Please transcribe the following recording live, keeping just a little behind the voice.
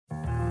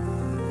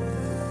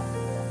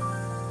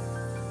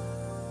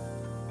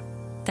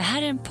Det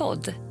här är en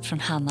podd från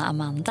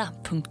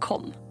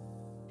hannaamanda.com.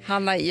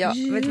 Hanna,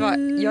 vet du vad?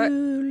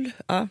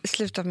 Jag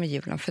slutar med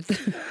julen för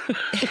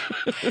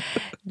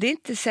det är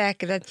inte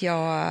säkert att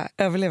jag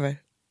överlever.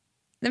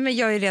 Nej, men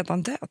jag är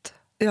redan död.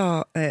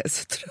 Jag är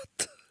så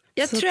trött.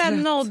 Jag tror jag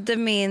nådde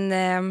min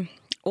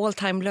all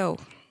time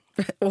low.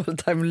 All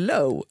time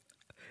low?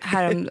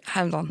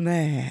 Häromdagen.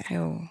 Nej.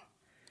 Jo.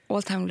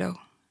 All time low.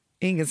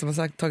 Ingen som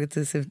har tagit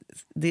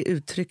det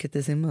uttrycket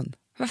i sin mun.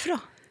 Varför då?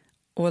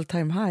 All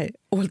time high,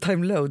 all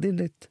time low, det är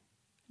nytt.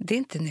 Det är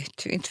inte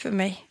nytt, inte för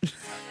mig.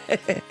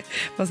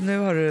 Fast nu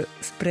har du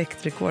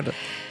spräckt rekordet.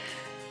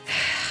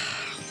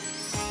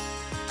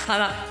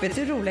 Hanna, vet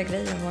du hur roliga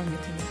grejer jag har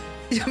med till mig?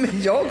 Ja,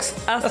 men jag också.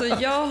 Alltså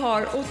jag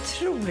har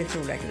otroligt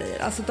roliga grejer.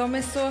 Alltså de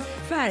är så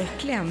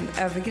verkligen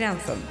över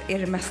gränsen, är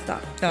det mesta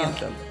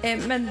egentligen.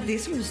 Men det är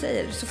som du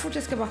säger, så fort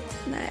jag ska bara,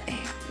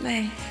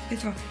 nej,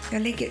 vet du vad?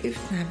 Jag lägger ut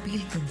den här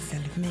bilden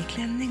istället på mig i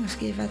klänning och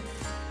skriver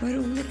att vad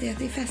roligt det är att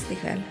det är fest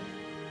ikväll.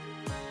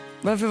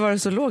 Varför var det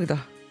så låg då?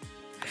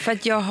 För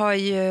att jag har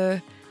ju,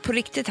 på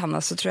riktigt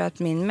Hanna, så tror jag att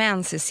min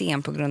mens är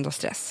sen på grund av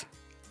stress.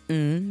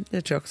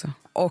 Det tror jag också.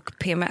 Och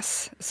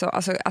PMS. Så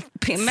alltså att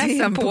PMS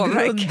sen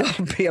påverkar. På grund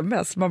av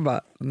PMS, man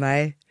bara,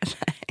 nej.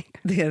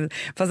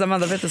 Fast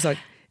Amanda, vet du sak?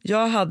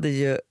 Jag hade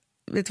ju,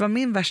 vet du vad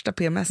min värsta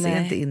PMS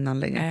är inte innan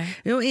längre? Nej.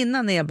 Jo,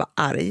 innan är jag bara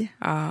arg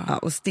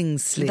och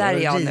stingslig där och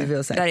är jag rivig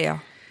och så. Där är jag.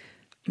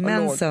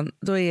 Men sen,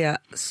 då är jag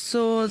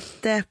så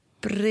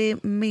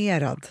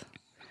deprimerad.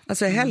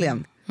 Alltså i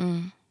helgen.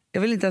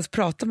 Jag vill inte ens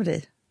prata med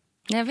dig.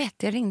 Jag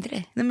vet, jag ringde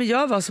dig. Nej, men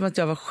jag var som att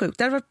jag var sjuk.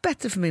 Det hade varit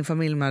bättre för min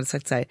familj om jag hade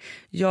sagt så här: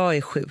 jag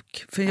är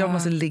sjuk, för jag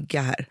måste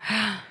ligga här.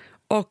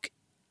 Och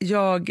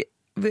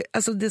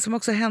alltså det som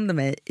också hände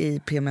mig i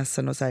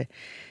PMSen och så här,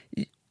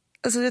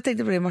 alltså jag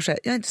tänkte på det i morse,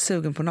 jag är inte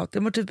sugen på något.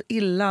 Jag mår typ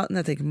illa när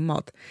jag tänker på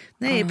mat.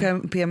 När jag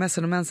är i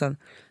PMSen och mensen,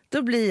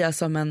 då blir jag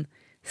som en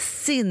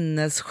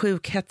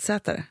sinnessjuk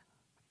hetsätare.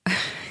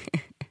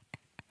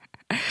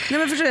 Nej,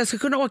 men förstår jag ska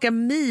kunna åka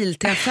mil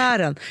till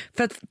affären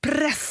för att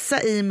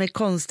pressa i mig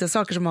konstiga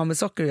saker som har med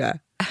socker att göra.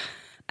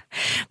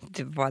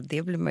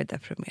 Det blir man ju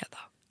deprimerad av.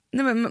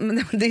 Nej,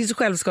 men det är så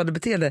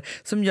självskadebeteende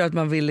som gör att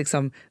man vill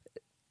liksom,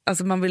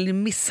 alltså man vill ju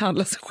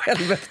misshandla sig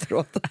själv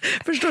efteråt.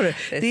 Förstår du?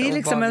 Det är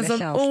liksom en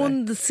sån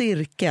ond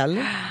cirkel.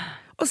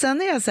 Och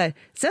sen är jag så här,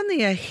 sen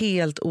är jag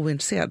helt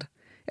ointresserad.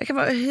 Jag kan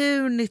vara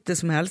hur nyttig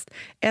som helst,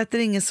 äter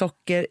ingen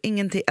socker,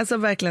 ingenting, alltså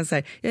verkligen så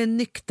här, jag är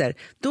nykter.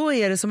 Då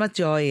är det som att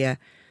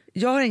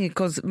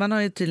man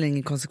har ju tydligen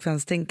ingen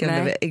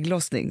konsekvenstänkande vid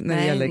ägglossning när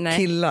det gäller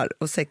killar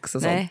och sex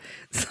och sånt.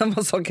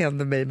 Samma sak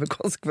händer mig med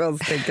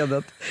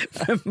konsekvenstänkandet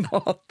med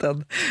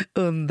maten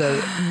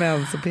under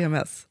mens och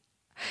PMS.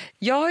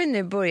 Jag har ju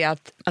nu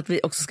börjat att vi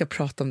också ska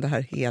prata om det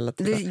här hela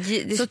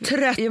tiden. Så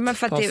trött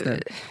på oss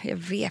nu. Jag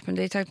vet, men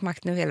det har ju tagit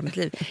makt nu hela mitt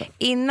liv.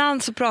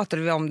 Innan så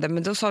pratade vi om det,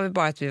 men då sa vi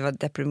bara att vi var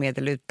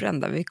deprimerade eller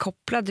utbrända. Vi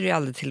kopplade det ju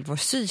aldrig till vår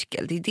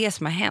cykel. Det är det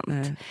som har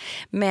hänt.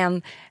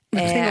 Men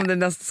om det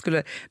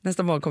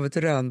nästa morgon kommer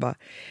till rön bara,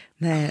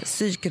 nej,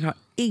 cykeln har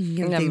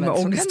ingenting med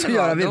ångest att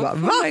göra. Vi bara,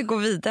 va? Jag gå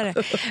vidare.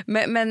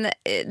 men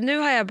nu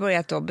har jag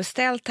börjat då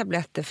beställt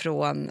tabletter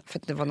från, för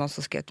att det var någon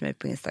som skrev till mig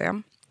på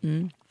Instagram.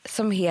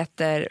 Som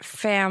heter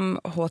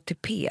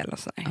 5-HTP eller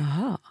sånt.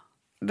 Aha.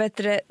 Vet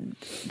du,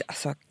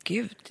 alltså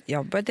gud,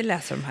 jag började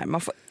läsa de här.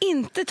 Man får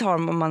inte ta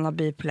dem om man har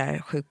bipolär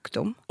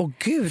sjukdom. Åh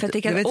gud, för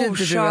det kan vet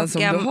inte du ens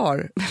om du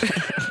har.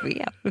 Jag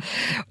vet.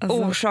 Alltså,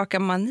 orsaka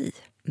mani.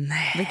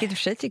 Nej. Vilket i och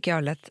för sig tycker jag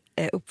är lätt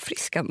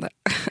uppfriskande.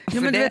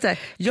 Ja, men du vet det,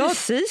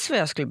 precis vad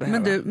jag skulle behöva.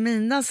 Men du,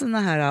 mina såna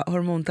här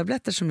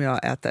hormontabletter som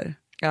jag äter,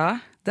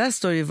 där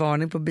står ju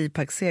varning på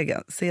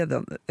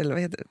bipacksedeln, eller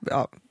vad heter det?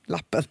 Ja,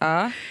 lappen.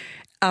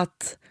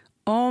 Att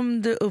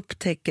om du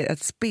upptäcker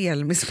ett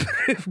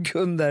spelmissbruk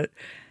under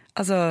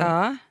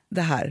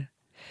det här,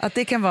 att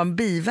det kan vara en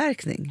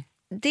biverkning.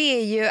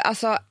 Det är ju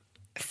alltså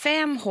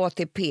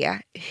 5-HTP,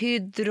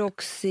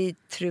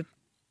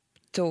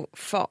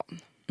 hydroxytryptofan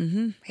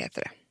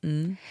heter det.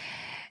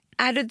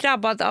 Är du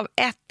drabbad av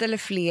ett eller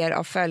fler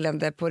av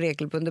följande på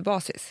regelbunden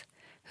basis?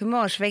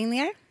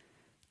 Humörsvängningar?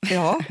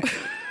 Ja.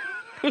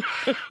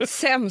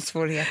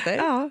 Sömnsvårigheter?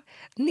 Ja.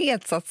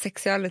 Nedsatt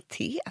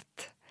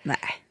sexualitet? Nej.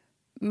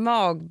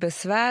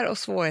 Magbesvär och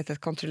svårighet att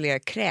kontrollera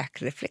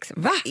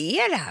kräkreflexen. Vad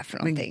är det här för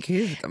någonting?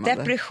 Gud,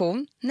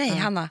 depression? Nej,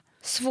 Hanna.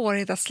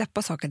 Svårighet att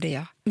släppa saker, det är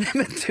jag. Nej,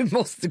 men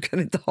du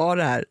kan inte ha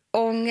det här.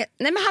 Nej,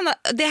 men Hanna,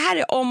 det här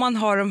är om man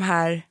har de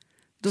här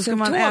då ska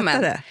symptomen. Man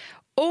äta det.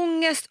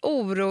 Ångest,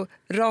 oro,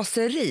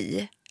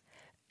 raseri,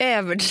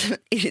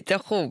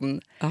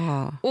 irritation,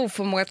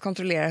 oförmåga att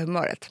kontrollera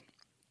humöret.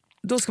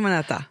 Då ska man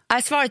äta?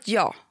 Är svaret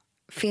ja.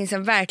 Finns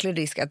en verklig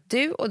risk att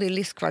du och din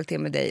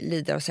livskvalitet med dig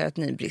lider av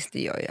serotoninbrist,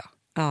 det gör jag.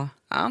 Ja.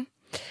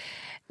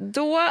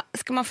 Då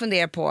ska man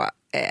fundera på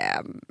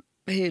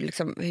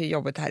hur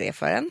jobbigt det här är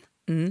för en.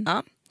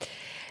 Ja.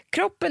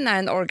 Kroppen är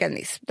en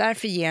organism,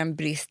 därför ger en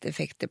brist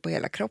effekter på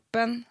hela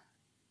kroppen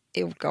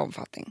i olika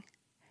omfattning.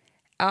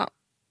 Ja.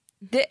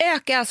 Det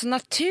ökar alltså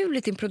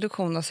naturligt din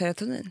produktion av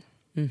serotonin.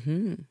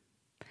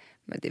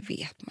 Men det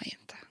vet man ju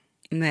inte.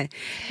 Nej.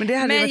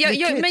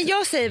 Men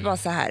jag säger bara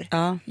så här.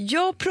 Ja.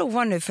 Jag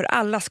provar nu för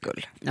alla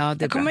skull. Ja,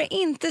 jag kommer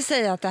inte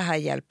säga att det här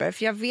hjälper,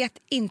 för jag vet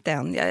inte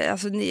än.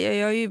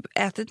 Jag har ju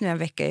ätit nu en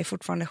vecka, jag är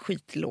fortfarande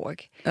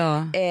skitlåg.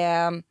 Ja.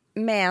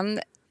 Men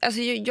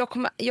alltså,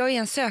 jag är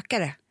en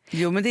sökare.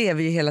 Jo, men det är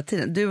vi ju hela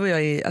tiden. Du och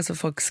jag alltså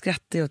folk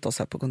skrattar ju åt oss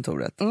här på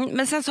kontoret.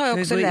 Men sen så har jag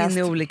också vi går läst in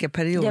i olika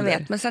perioder. Jag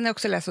vet, men sen har jag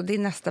också läst, och det är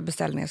nästa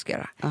beställning jag ska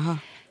göra. Aha.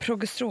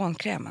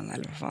 Progesteronkrämen,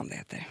 eller vad fan det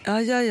heter. Ja.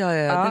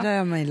 Det där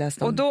har man ju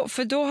läst om. Och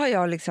då har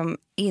jag liksom,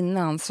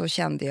 innan så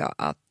kände jag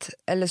att,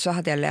 eller så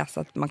hade jag läst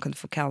att man kunde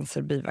få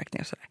cancer,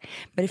 biverkningar och sådär.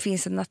 Men det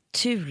finns en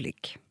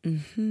naturlig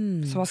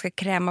som man ska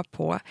kräma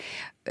på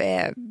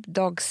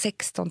dag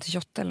 16 till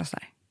 28 eller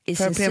sådär. I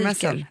för sin PMS?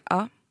 cykel.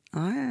 Ja.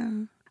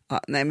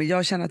 Ja, nej, men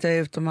jag känner att jag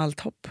är utom allt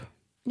hopp.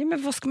 Ja,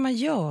 men vad ska man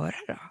göra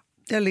då?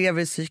 Jag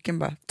lever i cykeln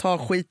bara. Ta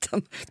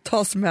skiten,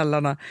 ta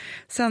smällarna.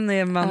 Sen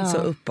är man så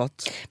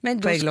uppåt.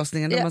 Men på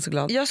ägglossningen, då är man så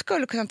glad. Jag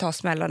skulle kunna ta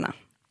smällarna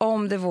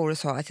om det vore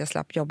så att jag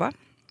slapp jobba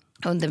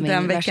under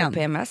min värsta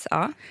PMS.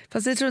 Ja.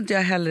 Fast det tror inte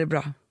jag heller är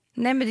bra.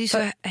 Nej, men det är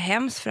så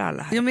hemskt för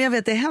alla här. Jo, men jag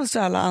vet, det är hemskt för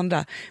alla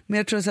andra. Men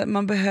jag tror att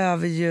man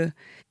behöver ju...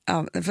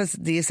 Ja, fast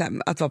det är så här,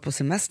 att vara på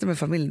semester med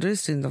familjen, då är det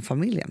synd om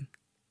familjen.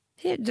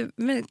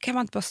 Men kan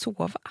man inte bara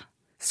sova?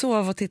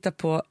 Sova och titta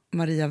på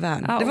Maria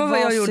Wern. Det var vad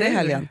jag gjorde i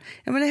helgen.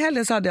 Ja, men i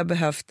helgen så hade jag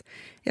behövt...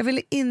 Jag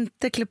ville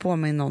inte klä på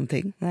mig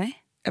någonting. Nej.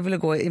 Jag ville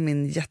gå i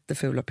min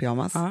jättefula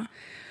pyjamas.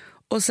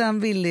 Och sen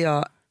ville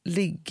jag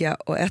ligga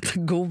och äta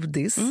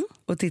godis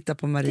och titta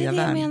på Maria Wern.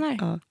 Det är det jag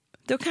menar. Ja.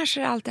 Då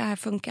kanske allt det här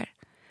funkar.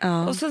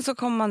 Ja. Och sen så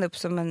kommer man upp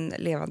som en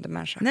levande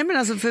människa. Nej, men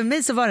alltså för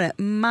mig så var det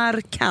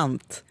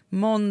markant.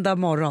 Måndag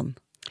morgon.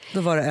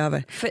 Då var det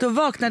över. Då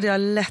vaknade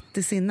jag lätt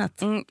i sinnet.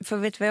 För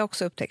vet du vad jag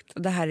också upptäckt?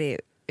 Och det här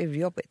är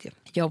urjobbigt.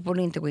 Jag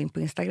borde inte gå in på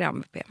Instagram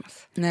med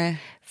PMS. Nej.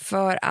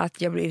 För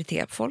att jag blir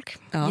irriterad på folk.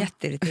 Ja.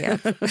 Jätteirriterad.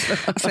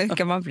 Hur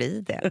kan man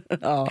bli det?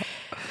 Ja.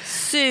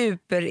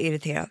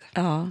 Superirriterad.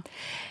 Ja.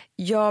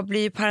 Jag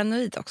blir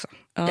paranoid också.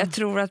 Ja. Jag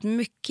tror att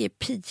mycket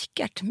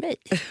pikar till mig.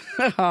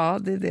 Ja,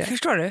 det är det.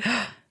 Förstår du?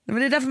 Men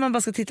det är därför man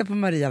bara ska titta på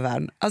Maria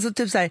Wern. Alltså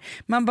typ så här,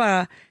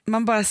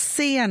 man bara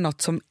ser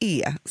något som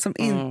är, som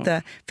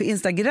inte, för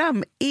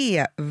Instagram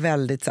är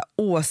väldigt så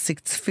här,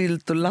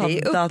 åsiktsfyllt och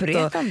laddat. Det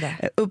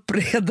är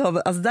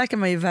uppredande. Alltså där kan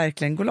man ju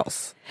verkligen gå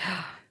loss.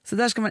 Så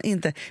där ska man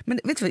inte, men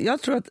vet du,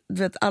 jag tror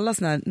att alla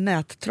såna här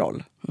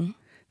nättroll,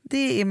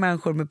 det är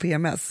människor med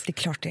PMS. Det är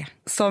klart det.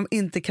 Som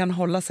inte kan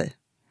hålla sig.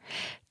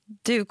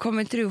 Du,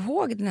 kommer inte du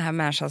ihåg den här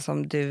människan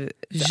som du...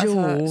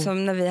 Alltså,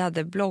 som när vi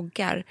hade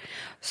bloggar,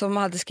 som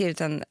hade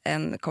skrivit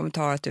en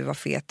kommentar att du var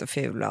fet och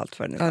ful och allt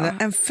för det nu var. Ja,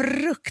 en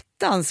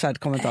fruktansvärd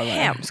kommentar.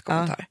 Hemsk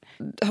kommentar.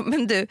 Ja.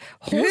 Men du,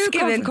 hon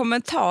skrev en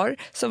kommentar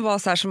som var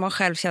så här som man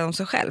själv känner om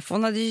sig själv.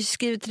 Hon hade ju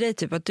skrivit till dig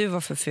typ att du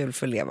var för ful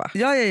för att leva.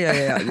 Ja.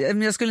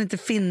 Men jag skulle inte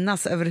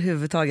finnas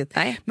överhuvudtaget.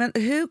 Nej. Men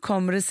hur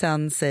kommer det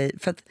sen sig,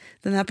 för att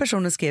den här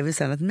personen skrev ju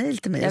sen ett mejl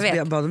till mig och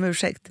jag bad om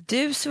ursäkt.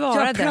 Du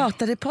svarade. Jag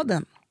pratade i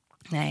podden.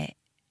 Nej,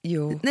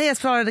 jag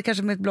svarade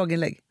kanske med ett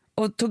blogginlägg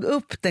och tog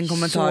upp den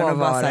kommentaren och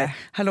var så här,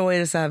 hallå, är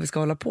det så här vi ska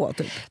hålla på?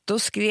 Typ. Då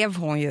skrev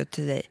hon ju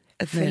till dig,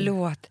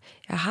 förlåt,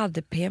 jag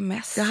hade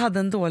PMS. Jag hade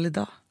en dålig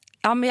dag.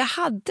 Ja, men jag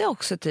hade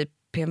också typ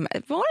PMS,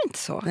 var det inte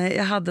så? Nej,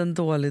 jag hade en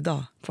dålig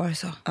dag. Var det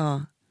så?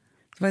 Ja,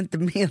 det var inte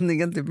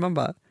meningen, typ. Man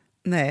bara,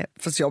 nej,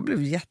 fast jag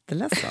blev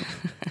jätteledsen.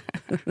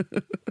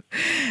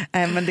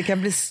 Nej, men det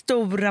kan bli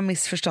stora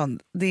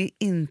missförstånd. Det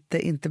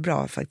är inte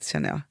bra faktiskt,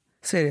 känner jag.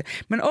 Så är det.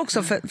 Men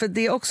också, för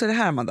det är också det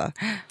här, Amanda.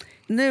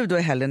 Nu då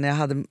i helgen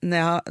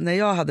när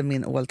jag hade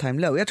min all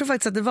time low. Jag tror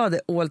faktiskt att det var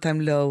det all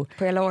time low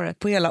på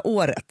hela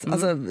året.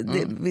 Alltså,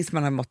 visst,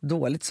 man har mått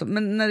dåligt. Så,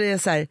 men när det är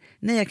så här,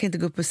 nej, jag kan inte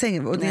gå upp ur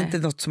sängen. Och det är inte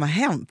något som har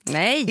hänt.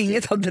 Nej.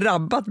 Inget har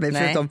drabbat mig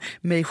förutom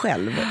mig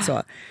själv.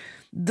 Så.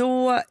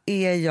 Då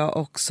är jag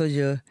också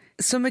ju...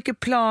 Så mycket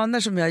planer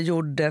som jag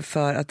gjorde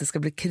för att det ska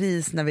bli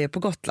kris när vi är på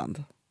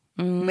Gotland.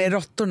 Med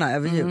råttorna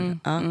över jul.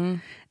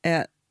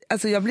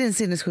 Alltså jag blir en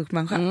sinnessjuk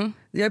människa.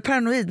 Jag är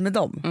paranoid med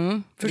dem.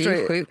 Det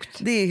är sjukt.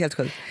 Det är helt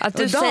sjukt. Att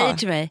du säger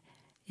till mig,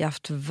 jag har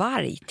haft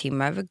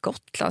vargtimmar över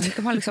Gotland.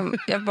 Kan man liksom,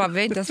 jag bara, vi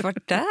har inte ens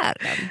varit där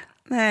än.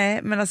 Nej,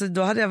 men alltså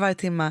då hade jag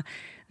vargtimmar.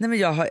 Nej,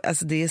 men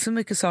alltså det är så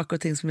mycket saker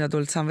och ting som jag har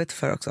dåligt samvete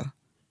för också.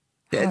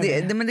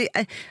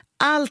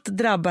 Allt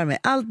drabbar mig,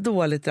 allt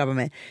dåligt drabbar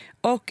mig.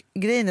 Och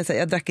grejen är så här,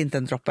 jag drack inte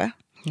en droppe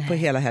på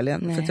hela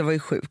helgen för att jag var ju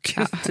sjuk.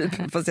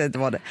 Typ, fast jag inte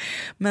var det.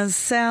 Men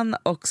sen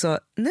också,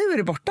 nu är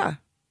det borta.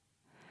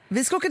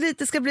 Vi ska åka dit,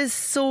 det ska bli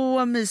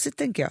så mysigt,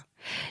 tänker jag.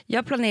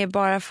 Jag planerar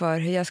bara för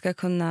hur jag ska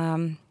kunna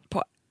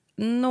på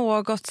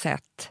något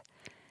sätt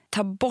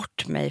ta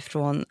bort mig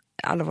från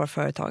alla våra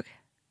företag.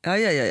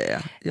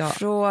 Ja.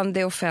 Från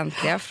det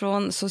offentliga,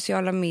 från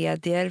sociala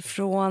medier,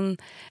 från...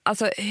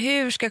 Alltså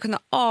hur ska jag kunna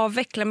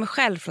avveckla mig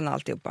själv från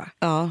alltihopa?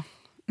 Ja.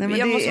 Nej, men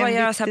jag måste bara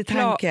göra så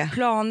här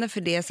planer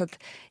för det så att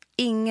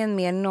ingen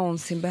mer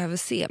någonsin behöver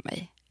se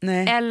mig.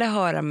 Nej. Eller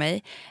höra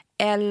mig.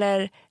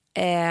 Eller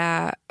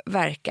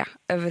verka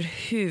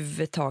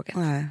överhuvudtaget.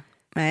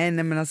 Nej,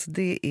 men alltså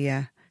det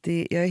är...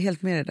 Jag är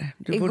helt med i det.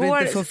 Du borde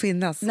inte få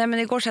finnas. Nej, men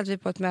igår satt vi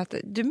på ett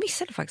möte. Du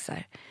missade faktiskt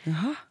här.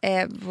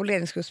 På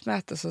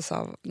ledningsgruppsmöte så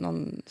sa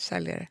någon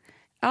säljare.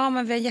 Ja,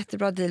 men vi har en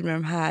jättebra deal med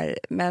de här.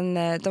 Men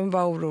de är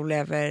bara oroliga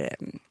över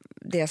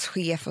deras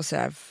chef och så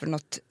här för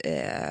något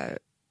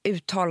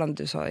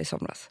uttalande du sa i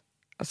somras.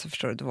 Alltså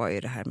förstår du, det var ju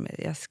det här med,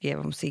 jag skrev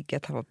om Sigge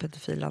att han var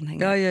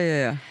pedofilanhängare.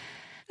 Ja.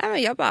 Nej,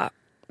 men jag bara,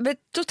 men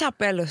då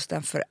tappar jag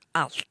lusten för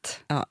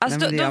allt. Ja, alltså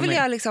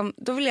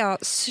då vill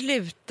jag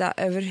sluta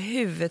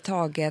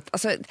överhuvudtaget.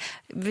 Alltså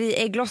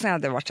ägglossningen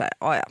hade varit så här,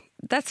 ja,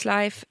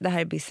 that's life, det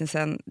här är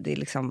businessen, det är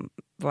liksom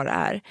vad det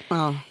är.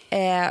 Ja.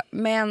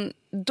 Men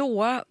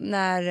då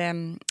när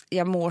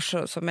jag mår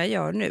så som jag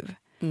gör nu,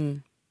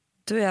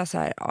 då är jag så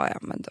här, ja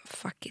men då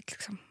fuck it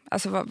liksom.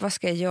 Alltså vad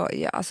ska jag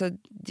göra? Alltså,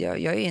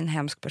 jag är en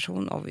hemsk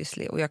person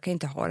obviously och jag kan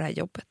inte ha det här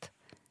jobbet.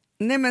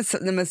 Nej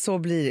men så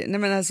blir det. Nej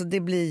men alltså det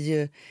blir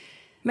ju.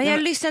 Men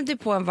jag lyssnade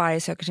på en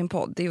varje söker sin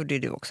podd, det gjorde ju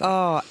du också.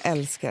 Ja,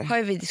 älskar.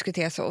 Har vi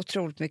diskuterat så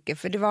otroligt mycket,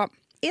 för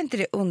är inte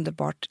det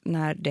underbart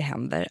när det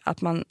händer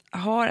att man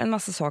har en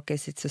massa saker i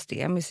sitt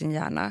system, i sin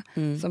hjärna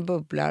som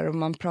bubblar och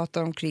man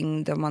pratar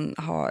omkring det och man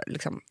har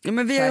liksom. Ja,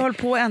 men vi har hållit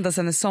på ända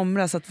sedan i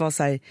somras att vara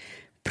så här,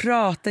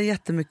 prata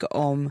jättemycket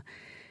om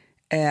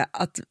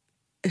att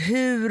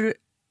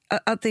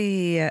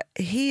det är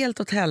helt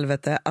åt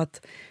helvete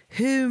att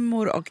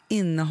humor och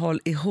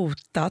innehåll är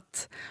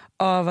hotat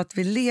av att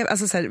vi lever,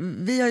 alltså så här,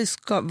 vi har ju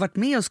varit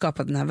med och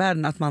skapat den här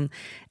världen att man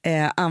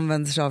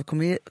använder sig av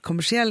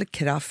kommersiell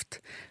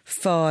kraft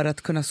för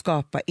att kunna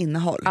skapa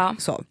innehåll.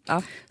 Så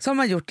har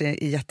man gjort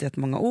det i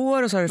jättemånga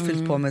år och så har det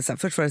fyllt på med,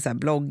 först var det så här,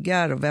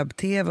 bloggar och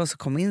webb-tv och så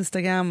kom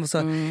Instagram och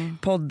så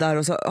poddar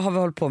och så har vi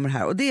hållit på med det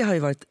här och det har ju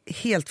varit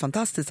helt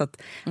fantastiskt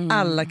att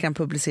alla kan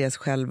publicera sig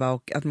själva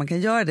och att man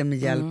kan göra det med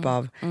hjälp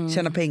av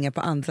tjäna pengar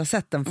på andra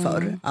sätt än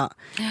förr. Ja.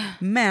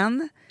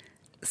 Men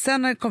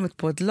sen har det kommit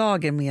på ett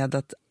lager med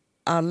att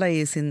alla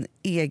är sin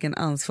egen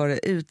ansvariga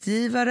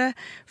utgivare.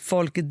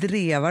 Folk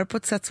drevar på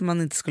ett sätt som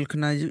man inte skulle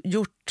kunna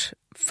gjort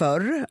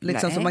förr.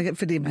 Liksom,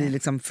 för det blir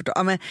liksom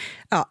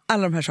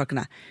alla de här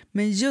sakerna.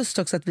 Men just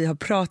också att vi har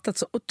pratat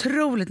så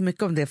otroligt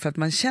mycket om det för att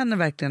man känner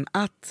verkligen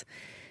att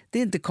det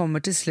inte kommer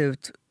till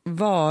slut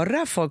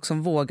vara folk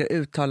som vågar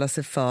uttala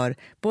sig för,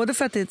 både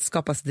för att det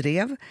skapas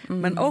drev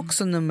men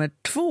också nummer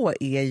 2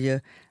 är ju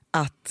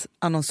att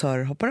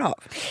annonsörer hoppar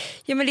av.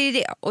 Ja, men det är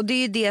det. Och det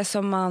är det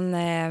som man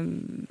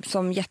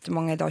som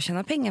jättemånga idag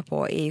tjänar pengar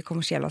på i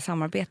kommersiella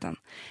samarbeten.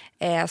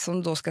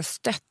 Som då ska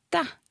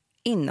stötta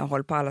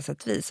innehåll på alla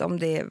sätt vis. Om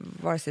det,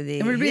 vare sig det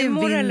är det blir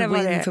humor en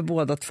win-win för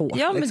båda två.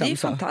 Ja, men liksom, det är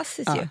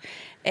fantastiskt ju.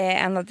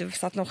 Än att det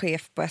satt någon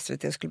chef på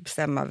SVT och skulle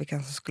bestämma vilka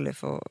som skulle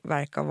få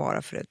verka och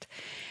vara förut.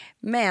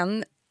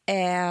 Men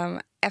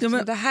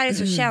eftersom det här är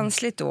så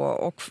känsligt då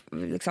och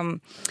liksom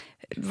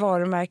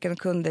varumärken och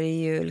kunder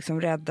är ju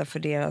liksom rädda för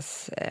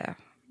deras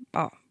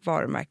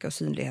varumärke och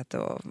synlighet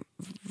och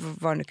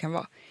vad det nu kan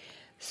vara.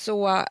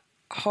 Så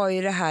har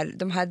ju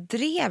de här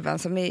dreven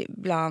som är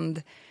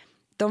ibland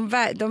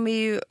de är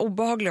ju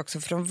obehagliga också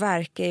för de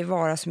verkar ju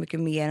vara så mycket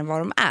mer än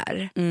vad de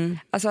är.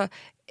 Alltså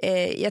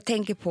jag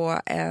tänker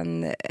på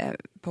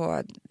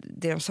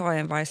det de sa i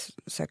en varje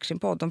söker sin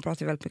podd. De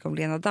pratar väldigt mycket om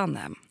Lena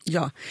Dunham.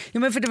 Ja,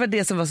 men för det var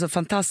det som var så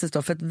fantastiskt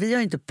då, för att vi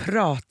har inte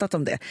pratat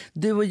om det.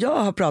 Du och jag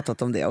har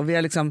pratat om det och vi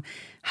har liksom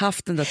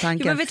haft den där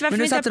tanken. Men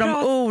nu satte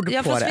de ord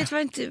på det.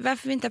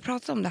 Varför vi inte har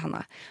pratat om det,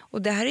 Hanna.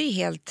 Och det här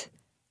är ju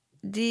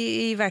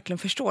det är ju verkligen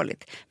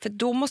förståeligt. För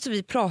då måste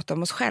vi prata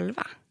om oss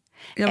själva.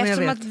 Ja,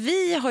 eftersom att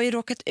vi har ju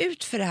råkat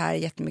ut för det här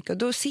jättemycket och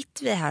då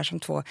sitter vi här som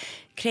 2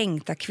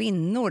 kränkta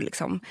kvinnor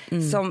liksom,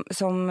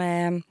 som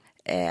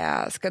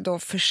ska då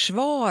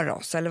försvara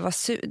oss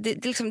eller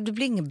det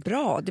blir inget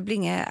bra, det blir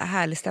ingen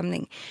härlig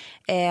stämning.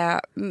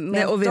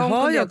 Nej, och vi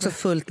har ju också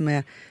fullt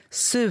med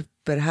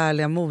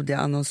superhärliga, modiga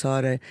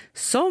annonsörer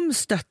som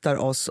stöttar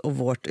oss och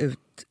vårt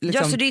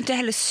liksom. Ja, så det är inte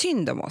heller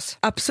synd om oss.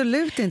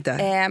 Absolut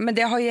inte. Men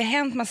det har ju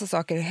hänt massa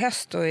saker i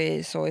höst och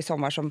i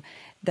sommar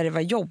där det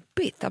var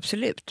jobbigt,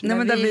 absolut. Nej,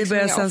 men där vi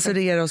började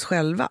censurera oss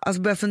själva.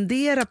 Alltså börja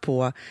fundera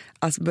på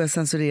att börja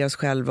censurera oss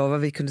själva och vad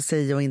vi kunde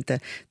säga och inte.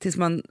 Tills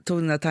man tog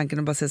den där tanken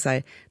och bara säga så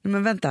här, nej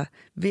men vänta,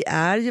 vi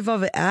är ju vad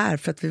vi är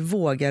för att vi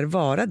vågar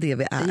vara det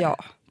vi är.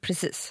 Ja,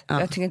 precis. Ja.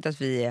 Jag tycker inte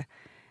att vi är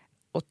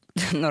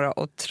några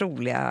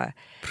otroliga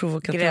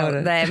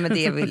provokatörer. Nej, men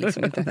det vill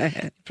liksom inte.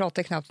 Vi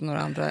pratar knappt om några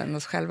andra än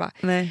oss själva.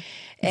 Nej.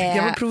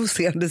 Det var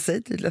provocerande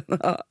sig tydligen.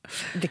 Ja.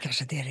 Det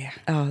kanske det är.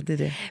 Ja, det är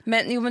det.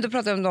 Men då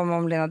pratar de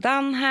om Lena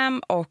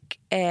Dunham och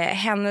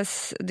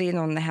hennes, det är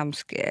någon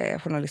hemsk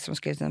journalist som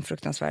skrivit en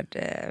fruktansvärd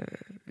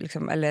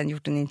eller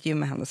gjort en intervju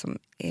med henne som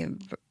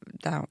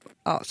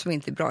som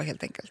inte är bra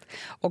helt enkelt.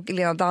 Och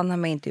Lena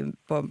Dunham är inte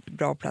på en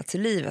bra plats i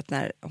livet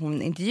när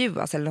hon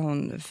intervjuas eller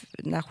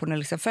när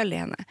journalisten följer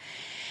henne.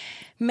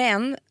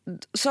 Men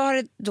så har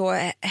det då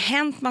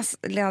hänt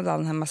Lena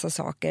Dunham massa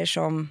saker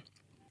som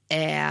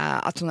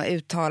att hon har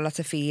uttalat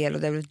sig fel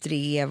och det blev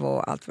drev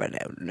och allt vad det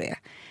är.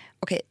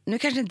 Okej, nu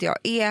kanske inte jag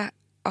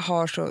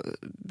har så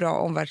bra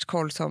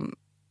omvärldskoll som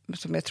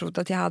som jag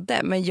trodde att jag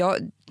hade. Men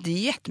det är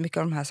jättemycket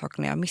av de här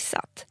sakerna jag har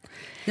missat.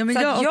 Ja, men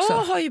så jag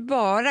har ju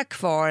bara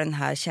kvar den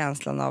här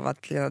känslan av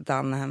att Lena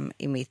Dunham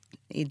är mitt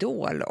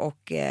idol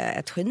och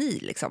ett geni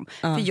liksom.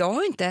 För jag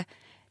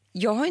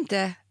har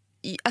inte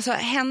alltså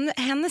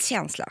hennes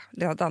känsla,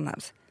 Lena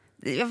Dunhams.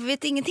 Jag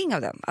vet ingenting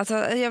av den. Alltså,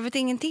 jag vet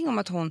ingenting om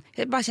att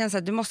jag bara känner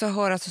att du måste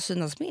höras och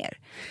synas mer.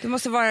 Du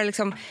måste vara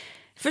liksom...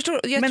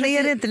 Men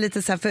är det inte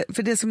lite så här,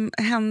 för det som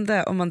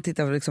hände om man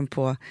tittar liksom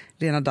på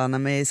Lena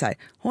Dunham är så här,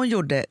 hon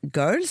gjorde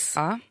Girls,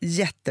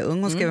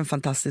 jätteung, hon skrev en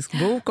fantastisk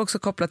bok också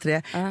kopplat till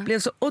det, blev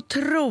så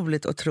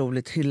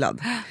otroligt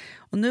hyllad.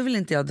 Och nu vill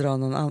inte jag dra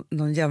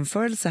någon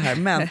jämförelse här,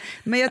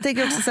 men jag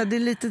tänker också så här, det är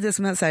lite det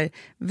som är så här,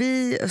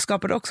 vi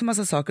skapade också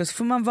massa saker, så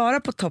får man vara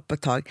på topp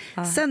ett tag.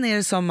 Sen är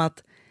det som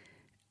att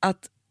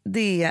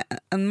det är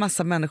en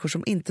massa människor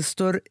som inte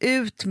står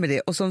ut med det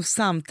och som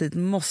samtidigt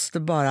måste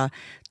bara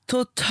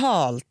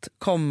totalt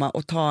komma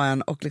och ta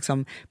en och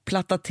liksom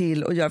platta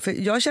till och göra. För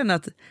jag känner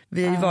att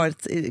vi har ju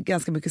varit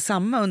ganska mycket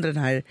samma under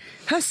den här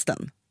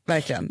hösten.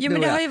 Verkligen. Jo,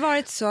 men det har ju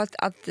varit så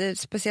att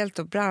speciellt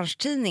då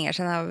branschtidningar,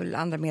 sen har väl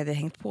andra medier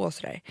hängt på och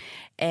sådär.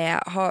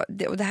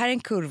 Och det här är en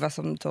kurva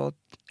som då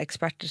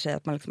experter säger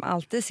att man liksom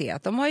alltid ser.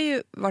 Att de har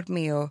ju varit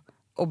med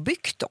och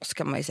byggt oss,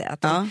 kan man ju säga.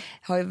 Att de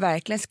har ju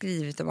verkligen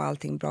skrivit om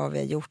allting bra vi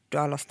har gjort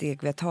och alla steg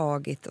vi har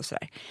tagit och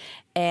sådär.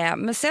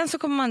 Men sen så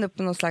kommer man upp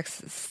på någon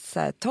slags så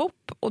här,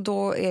 topp och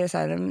då är det så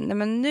här, nej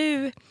men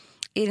nu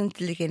är det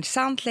inte lika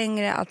intressant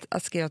längre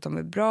att skriva att de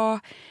är bra.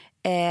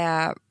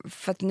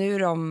 För att nu är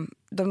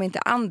de är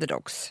inte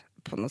underdogs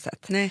på något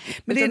sätt. Nej,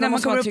 men det är när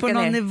man kommer upp på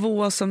någon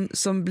nivå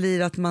som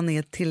blir att man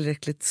är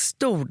tillräckligt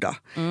stor då.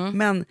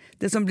 Men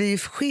det som blir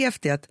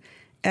skevt är att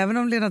även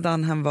om Lena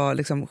Dunham var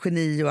liksom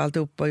geni och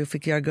alltihopa och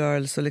fick göra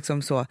Girls och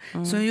liksom så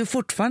är ju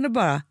fortfarande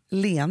bara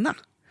Lena.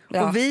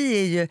 Ja. Och vi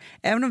är ju,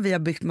 även om vi har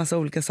byggt massa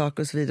olika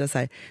saker och så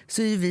vidare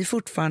så är ju vi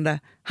fortfarande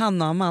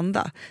Hannah och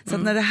Amanda. Så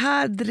att när det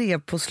här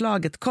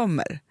drevpåslaget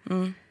kommer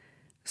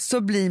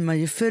så blir man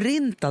ju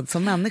förintad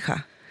som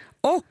människa.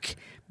 Och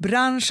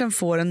branschen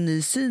får en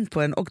ny syn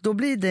på en och då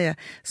blir det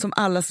som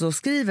alla så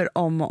skriver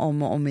om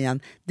och om igen,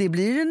 det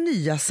blir den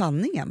nya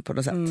sanningen på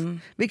något sätt.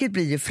 Vilket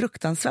blir ju ett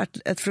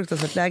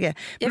fruktansvärt läge.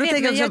 Det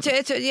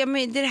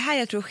är det här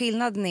jag tror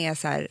skillnaden är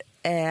så här,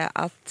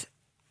 att,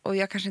 och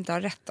jag kanske inte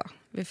har rätt då,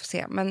 vi får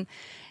se, men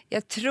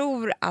jag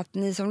tror att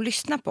ni som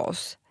lyssnar på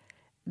oss,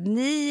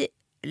 ni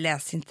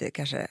läser inte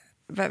kanske,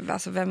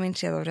 alltså vem är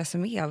intresserad av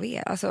resumé av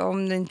er? Alltså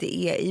om ni inte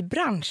är i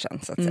branschen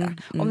så att säga.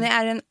 Om ni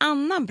är i en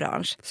annan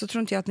bransch så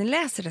tror inte jag att ni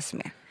läser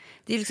resumé.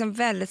 Det är liksom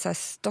väldigt så här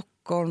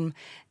Stockholm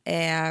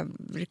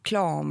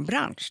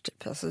reklambransch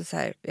typ. Alltså så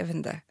här, jag vet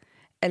inte.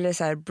 Eller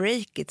så här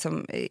Breakit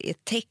som är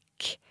tech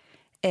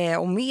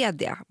och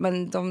media.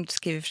 Men de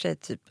skriver för sig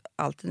typ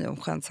alltid nu om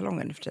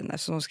skönsalongen för tiden.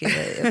 Så de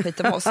skriver skit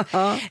om oss.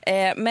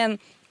 Men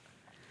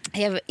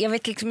jag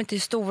vet liksom inte hur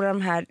stora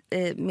de här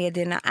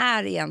medierna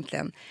är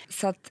egentligen.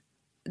 Så att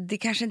det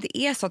kanske inte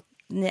är så att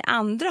ni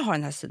andra har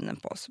den här synen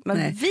på oss.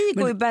 Men vi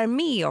går ju bär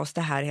med oss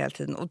det här hela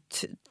tiden och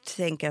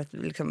tänker att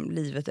liksom,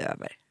 livet är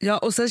över. Ja,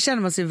 och sen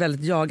känner man sig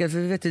väldigt jagad. För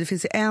vi vet ju, det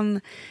finns ju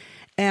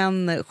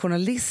en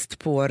journalist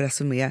på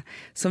Resumé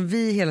som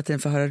vi hela tiden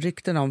får höra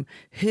rykten om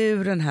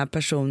hur den här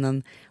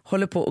personen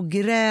håller på och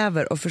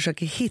gräver och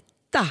försöker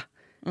hitta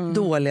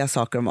dåliga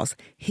saker om oss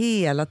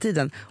hela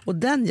tiden. Och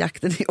den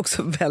jakten är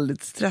också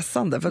väldigt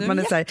stressande. För att man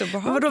är så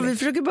här, vadå, vi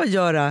försöker bara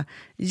göra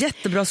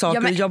jättebra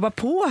saker och jobba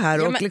på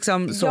här. Och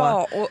liksom så.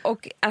 Ja,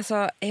 och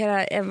alltså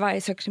hela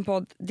varje söker sin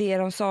podd, det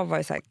de sa var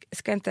ju så här,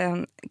 ska inte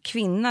en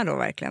kvinna då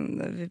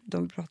verkligen,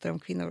 de pratar om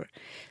kvinnor,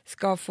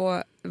 ska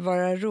få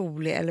vara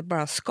rolig eller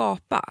bara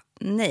skapa?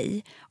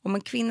 Nej. Om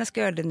en kvinna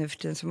ska göra det nu för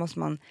tiden så måste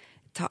man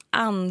ta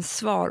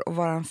ansvar och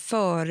vara en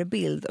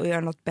förebild och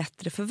göra något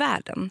bättre för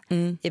världen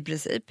i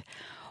princip.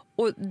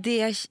 Och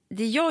det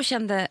jag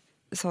kände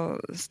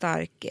så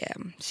stark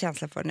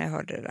känsla för när jag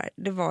hörde det där,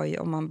 det var ju,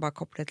 om man bara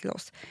kopplar till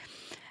oss,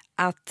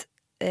 att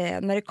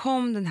när det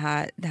kom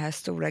det här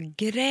stora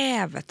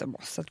grävet om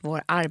oss, att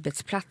vår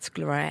arbetsplats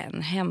skulle vara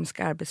en hemsk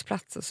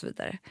arbetsplats och så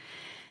vidare,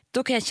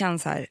 då kan jag känna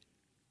så här,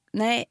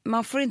 nej,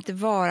 man får inte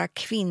vara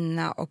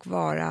kvinna och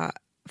vara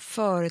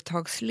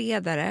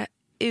företagsledare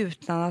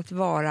utan att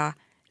vara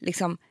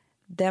liksom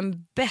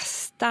den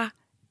bästa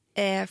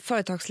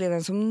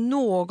företagsledaren som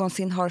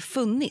någonsin har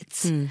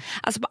funnits.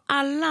 Alltså på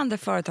alla andra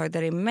företag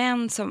där det är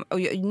män som, och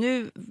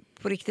nu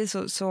på riktigt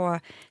så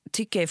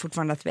tycker jag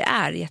fortfarande att vi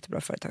är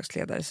jättebra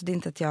företagsledare, så det är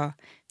inte att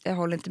jag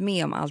håller inte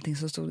med om allting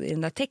som stod i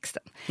den där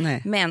texten.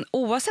 Nej. Men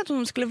oavsett om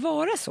det skulle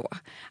vara så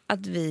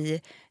att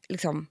vi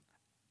liksom,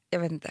 jag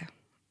vet inte,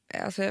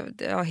 alltså,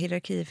 ja,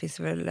 hierarki finns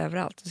väl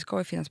överallt. Det ska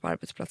ju finnas på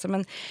arbetsplatser.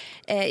 Men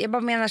jag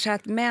bara menar så här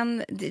att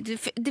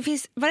det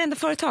finns varenda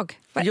företag.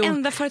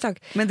 Företag.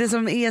 Men det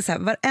som är så här,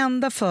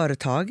 varenda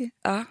företag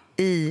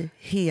i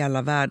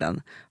hela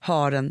världen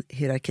har en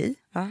hierarki.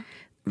 Ja.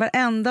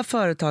 Varenda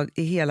företag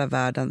i hela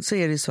världen så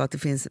är det så att det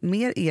finns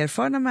mer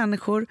erfarna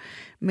människor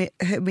med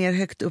mer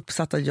högt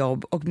uppsatta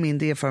jobb och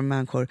mindre erfarna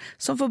människor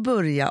som får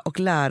börja och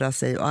lära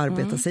sig och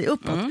arbeta sig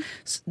uppåt.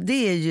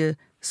 Det är ju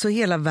så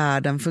hela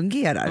världen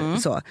fungerar.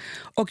 Så.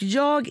 Och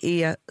jag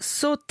är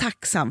så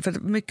tacksam, för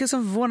mycket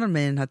som förvånade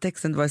mig i den här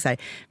texten, det var så här,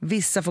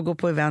 vissa får gå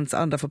på events,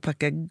 andra får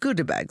packa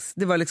goodiebags.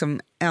 Det var liksom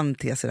en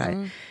tes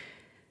där.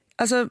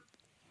 Alltså,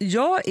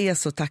 jag är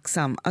så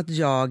tacksam att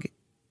jag,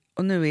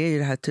 och nu är ju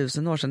det här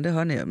 1000 år sedan, det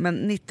hör ni ju,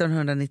 men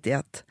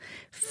 1991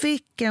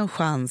 fick en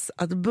chans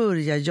att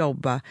börja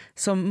jobba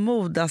som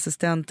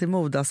modassistent till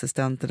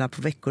modassistenterna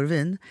på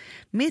Veckorvin.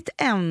 Mitt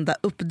enda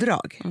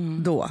uppdrag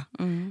då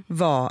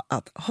var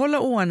att hålla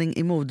ordning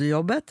i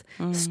modejobbet,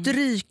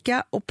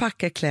 stryka och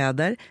packa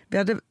kläder. Vi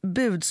hade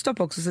budstopp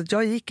också, så att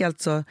jag gick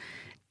alltså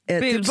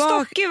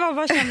budstopp,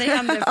 vad känner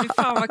igen det? Fy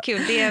fan vad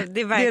kul, det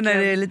är verkligen... Det är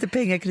när det är lite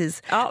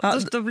pengakris. Ja,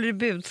 då blir det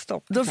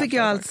budstopp. Då fick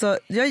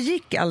jag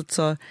gick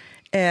alltså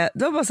det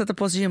var bara att sätta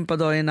på sig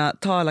gympadojorna,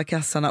 ta alla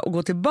kassarna och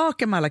gå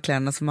tillbaka med alla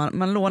kläderna. Så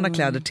man lånar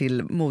kläder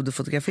till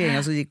modefotografering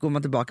och så går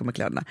man tillbaka med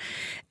kläderna.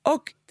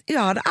 Och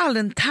jag hade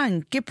aldrig en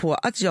tanke på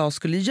att jag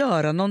skulle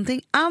göra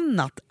någonting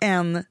annat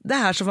än det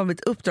här som var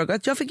mitt uppdrag.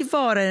 Att jag fick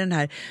vara i den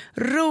här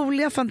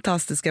roliga,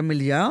 fantastiska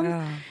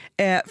miljön.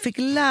 Fick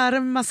lära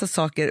mig massa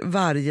saker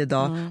varje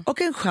dag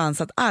och en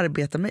chans att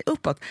arbeta mig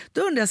uppåt.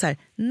 Då undrar jag så här,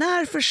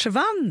 när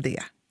försvann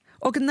det?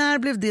 Och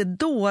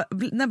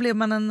när blev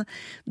man en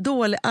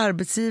dålig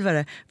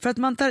arbetsgivare? För att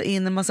man tar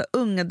in en massa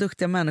unga,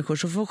 duktiga människor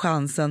som får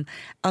chansen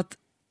att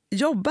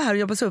jobba här och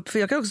jobba sig upp. För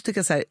jag kan också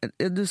tycka så här,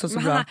 du sa så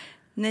bra. Hanna,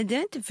 nej, det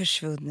har inte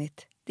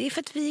försvunnit. Det är för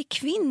att vi är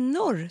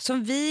kvinnor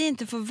som vi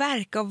inte får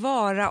verka och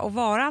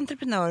vara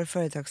entreprenörer och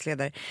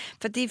företagsledare.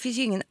 För att det finns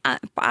ju ingen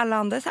på alla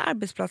andra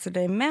arbetsplatser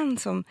där det är män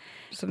som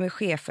är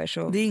chefer.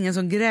 Så... Det är ingen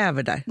som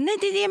gräver där. Nej,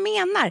 det är det jag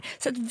menar.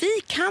 Så att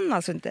vi kan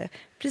alltså inte,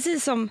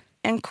 precis som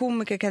en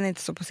komiker kan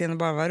inte stå på scen och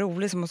bara vara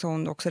rolig, så måste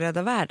hon också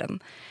rädda världen.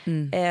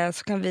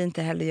 Så kan vi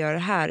inte heller göra det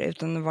här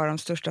utan att vara de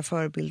största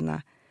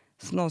förebilderna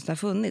som någonsin har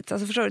funnits.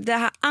 Alltså förstår du, det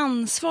här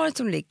ansvaret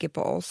som ligger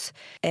på oss,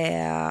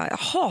 jag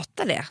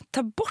hatar det.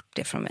 Ta bort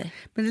det från mig.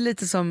 Men det är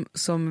lite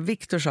som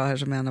Victor sa här,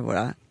 som är en av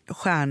våra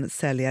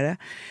stjärnsäljare.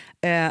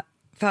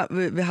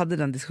 Vi hade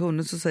den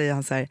diskussionen, så säger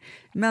han så här,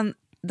 men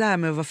det här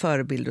med att vara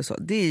förebild och så,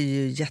 det är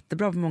ju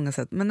jättebra på många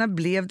sätt. Men när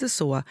blev det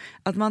så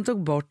att man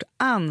tog bort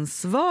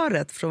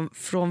ansvaret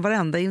från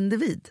varenda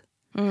individ?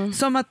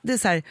 Som att det är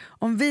så här,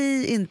 om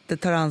vi inte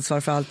tar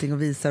ansvar för allting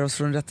och visar oss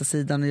från rätta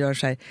sidan och gör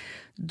så här,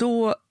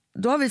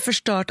 då har vi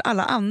förstört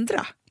alla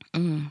andra.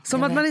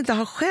 Som att man inte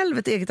har själv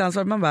ett eget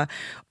ansvar. Man bara,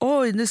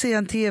 oj, nu ser jag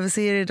en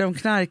tv-serie där de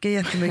knarkar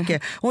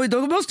jättemycket. Oj,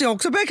 då måste jag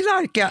också börja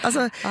knarka. Alltså,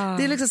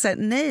 det är liksom så här,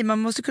 nej, man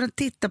måste kunna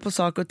titta på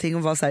saker och ting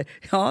och vara så här,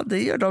 ja,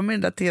 det gör de i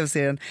den där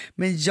tv-serien,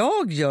 men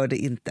jag gör det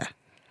inte.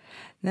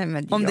 Nej,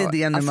 men om det är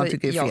det man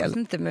tycker är fel. Jag vet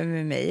inte, men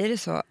med mig är det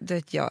så,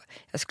 jag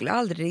skulle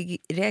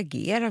aldrig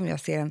reagera om jag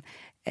ser en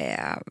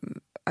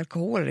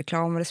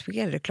alkoholreklam eller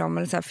spelreklam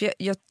eller så här, för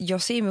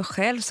jag ser mig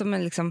själv som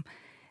en liksom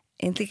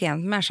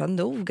intelligent människa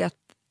nog att,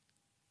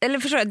 eller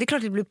förstår jag, det är klart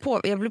att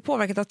jag blir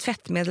påverkad av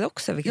tvättmedel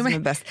också, vilket som är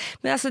bäst.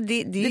 Men alltså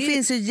det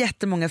finns ju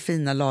jättemånga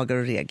fina lagar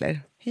och regler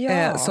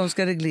som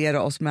ska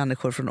reglera oss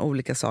människor från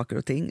olika saker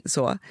och ting.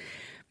 Så.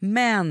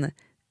 Men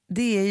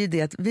det är ju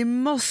det att vi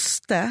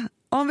måste,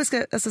 om vi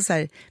ska, alltså så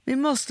här, vi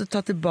måste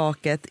ta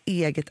tillbaka ett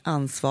eget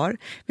ansvar.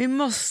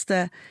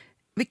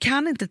 Vi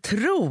kan inte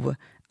tro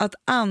att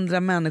andra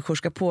människor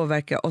ska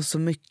påverka oss så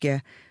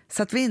mycket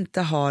så att vi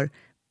inte har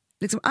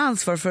liksom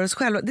ansvar för oss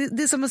själva.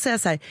 Det är som att säga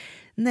så här,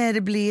 nej,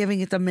 det blev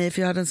inget av mig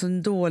för jag hade en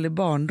sån dålig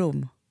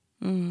barndom.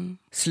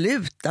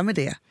 Sluta med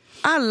det.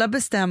 Alla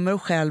bestämmer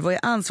själv och är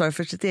ansvarig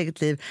för sitt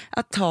eget liv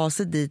att ta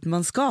sig dit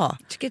man ska.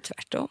 Jag tycker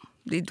tvärtom.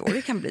 Det är då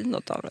det kan bli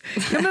något av det.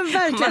 Ja, men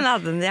verkligen. Man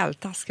hade en jävla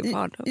taskig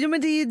barndom. Ja,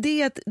 men det är ju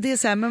det att det är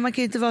så här, men man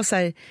kan ju inte vara så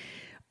här,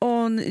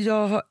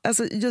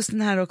 alltså just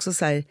den här också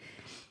så här,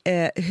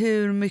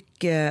 hur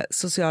mycket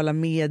sociala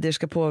medier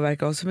ska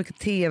påverka oss, hur mycket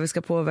tv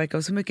ska påverka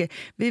oss, hur mycket,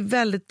 vi är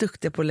väldigt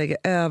duktiga på att lägga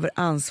över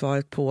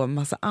ansvaret på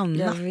massa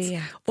annat.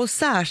 Och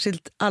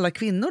särskilt alla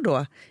kvinnor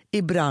då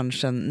i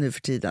branschen nu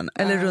för tiden,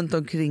 eller runt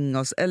omkring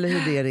oss, eller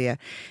hur det är.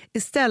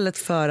 Istället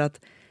för att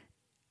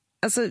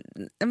alltså,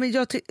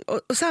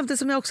 och samtidigt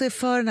som jag också är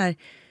för den här,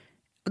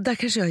 och där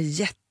kanske jag är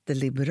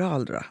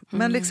jätteliberal då,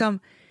 men liksom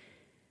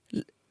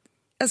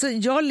alltså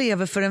jag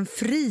lever för den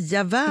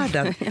fria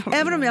världen.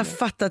 Även om jag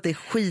fattar att det är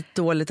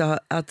skitdåligt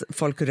att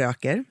folk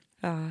röker.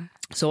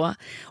 Så.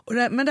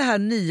 Men det här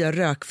nya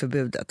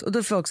rökförbudet. Och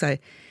då får jag också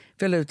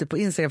jag la ut det på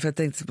Instagram för jag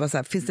tänkte bara så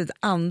här, finns det inte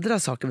andra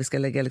saker vi ska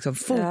lägga liksom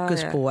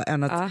fokus på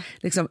än att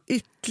liksom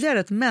ytterligare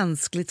ett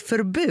mänskligt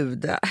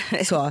förbud.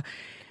 Så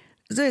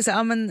är det så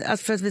här,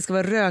 att för att vi ska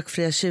vara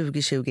rökfria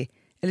 2020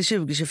 eller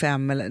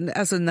 2025 eller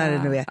alltså när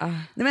det nu är.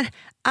 Nej, men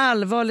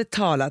allvarligt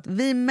talat,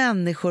 vi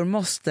människor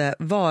måste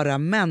vara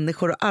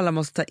människor och alla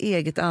måste ta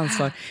eget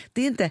ansvar.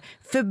 Det är inte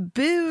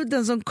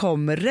förbuden som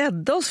kommer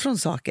rädda oss från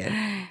saker.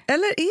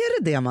 Eller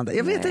är det Amanda?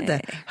 Jag vet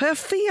inte. Har jag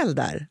fel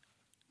där?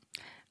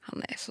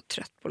 Han är så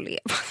trött på att leva.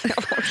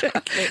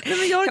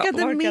 Jag orkar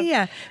inte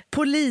med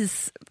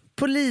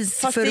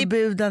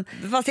polisförbuden.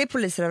 Fast det är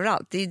poliser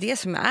överallt. Det är ju det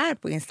som är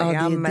på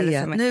Instagram. Ja, det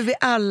är det. Nu är vi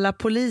alla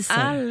poliser.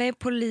 Alla är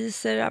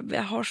poliser. Vi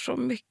har så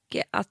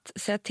mycket att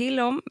säga till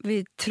om.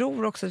 Vi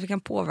tror också att vi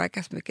kan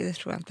påverkas mycket. Det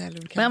tror jag inte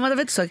heller vi kan. Men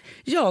vet du,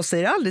 jag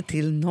säger aldrig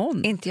till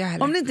någon. Inte jag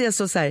heller. Om det inte är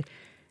så här,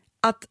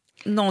 att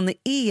någon är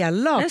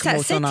elak mot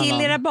någon säg till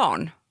annan. Era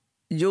barn.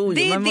 Jo,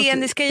 det är det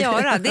ni ska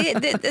göra.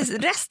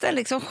 Resten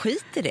liksom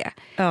skit i det.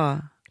 Ja.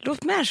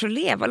 Låt människor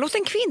leva. Låt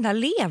en kvinna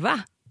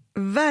leva.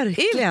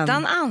 Verkligen.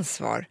 Utan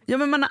ansvar. Ja,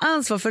 men man har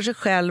ansvar för sig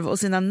själv och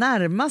sina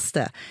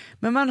närmaste.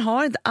 Men man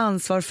har inte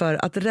ansvar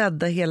för att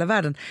rädda hela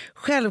världen.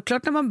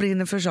 Självklart när man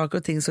brinner för saker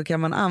och ting så kan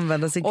man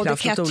använda sin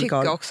kraft åt olika håll. Och det kan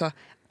jag tycka också.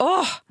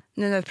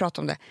 Nu när vi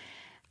pratar om det.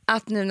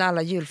 Att nu när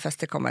alla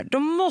julfester kommer, då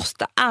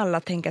måste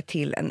alla tänka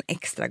till en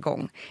extra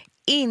gång.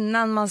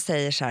 Innan man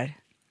säger så här,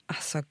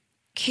 alltså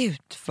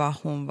gud vad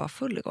hon var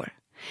full igår.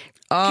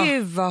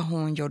 Gud vad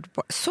hon gjorde.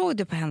 Såg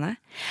du på henne?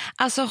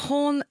 Alltså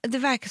det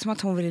verkar som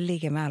att hon ville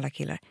ligga med alla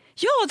killar.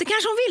 Ja, det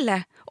kanske hon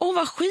ville. Och hon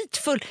var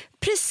skitfull.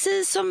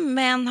 Precis som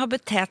män har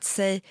betett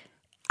sig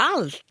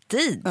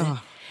alltid.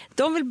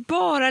 De vill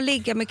bara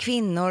ligga med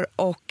kvinnor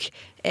och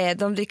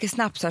de dricker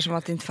snapsar som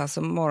att det inte fanns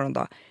som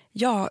morgondag.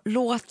 Ja,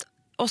 låt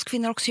oss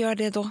kvinnor också göra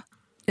det då.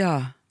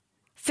 Ja.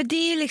 För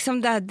det är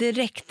liksom det här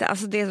direkta,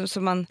 alltså det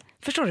som man,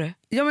 förstår du?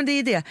 Ja, men det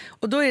är det.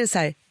 Och då är det så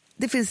här,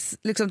 det finns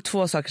liksom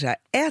 2 saker så här.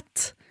 1,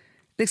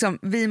 liksom,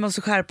 vi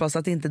måste skärpa oss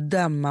att inte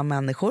döma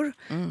människor.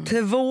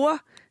 2,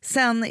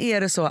 sen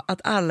är det så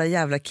att alla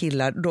jävla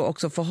killar då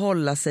också får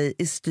hålla sig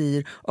i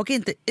styr och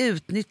inte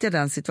utnyttja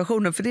den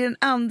situationen. För det är den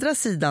andra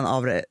sidan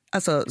av det.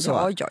 Alltså,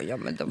 så. Ja,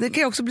 men det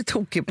kan jag också bli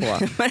tokig på.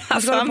 Men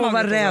man ska hålla på att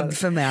vara rädd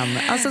för män.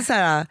 Alltså så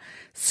här,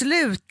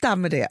 sluta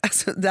med det.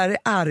 Alltså, där är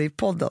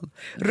arg-podden.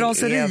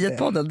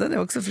 Raseriet-podden, den är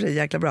också för sig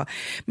jäkla bra.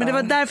 Men det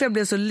var därför jag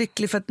blev så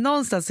lycklig. För att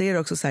någonstans är det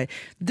också så här,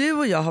 du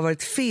och jag har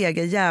varit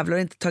fega jävlar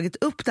och inte tagit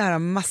upp det här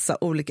av massa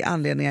olika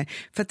anledningar.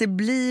 För att det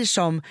blir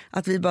som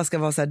att vi bara ska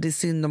vara så här, det är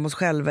synd om oss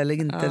själva eller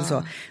inte. Eller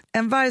så.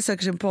 En varje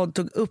söker sin podd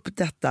tog upp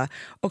detta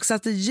och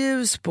satte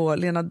ljus på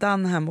Lena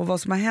Dunham och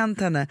vad som har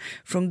hänt henne.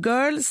 Från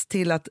Girls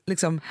till att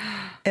liksom,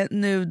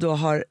 nu då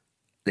har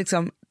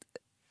liksom,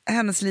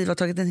 hennes liv har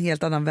tagit en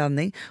helt annan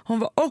vändning. Hon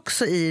var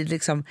också i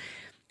liksom,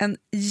 en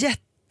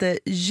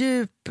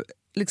jättedjup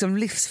liksom,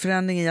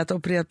 livsförändring i att ha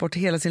opererat bort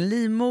hela sin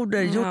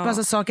livmoder, gjort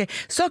massa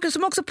saker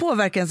som också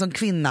påverkar en som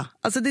kvinna.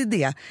 Alltså det är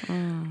det.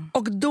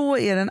 Och då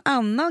är det en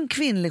annan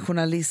kvinnlig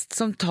journalist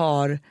som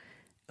tar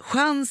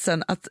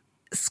chansen att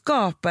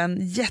skapa en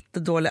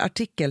jättedålig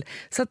artikel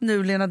så att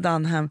nu Lena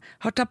Dunham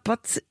har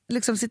tappat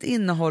liksom sitt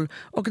innehåll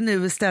och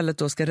nu istället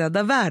då ska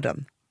rädda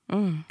världen.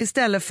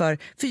 Istället för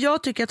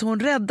jag tycker att hon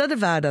räddade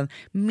världen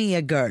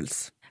med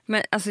Girls.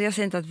 Men alltså jag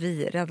säger inte att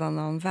vi räddar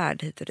någon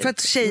värld hit och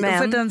dit.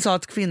 För den sa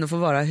att kvinnor får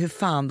vara hur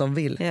fan de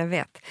vill. Jag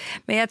vet.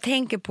 Men jag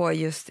tänker på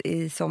just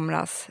i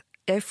somras.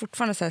 Jag är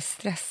fortfarande så här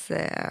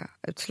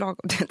stressutslag,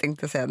 jag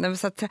tänkte säga. Nej, men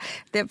så att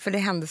för det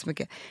hände så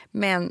mycket.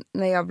 Men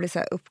när jag blir så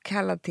här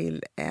uppkallad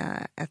till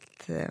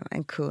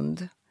en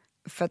kund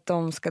för att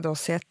de ska då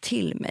säga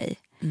till mig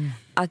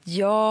att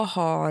jag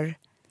har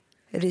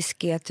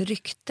riskerat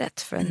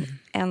ryktet för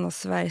en av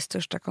Sveriges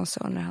största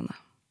koncerner, Hanna.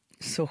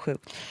 Så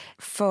sjukt.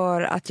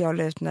 För att jag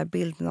la ut den där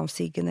bilden om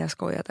Sigge när jag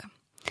skojade.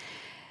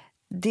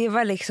 Det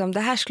var liksom, det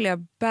här skulle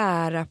jag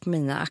bära på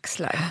mina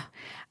axlar.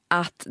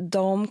 Att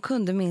de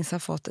kunde minst ha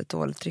fått ett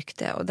dåligt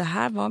rykte. Och det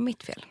här var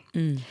mitt fel.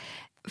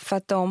 För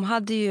att de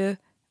hade ju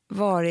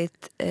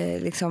varit,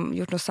 liksom,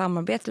 gjort något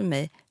samarbete med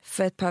mig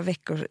för ett par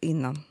veckor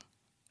innan.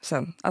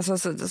 Sen.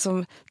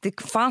 Alltså,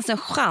 det fanns en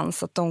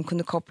chans att de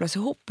kunde kopplas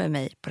ihop med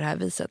mig på det här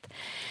viset.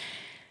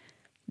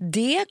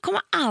 Det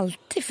kommer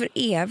alltid för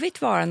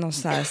evigt vara någon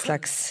sån här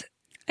slags,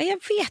 jag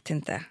vet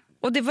inte.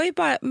 Och det var ju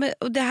bara,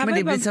 och det här men var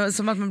det bara, blir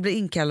som att man blir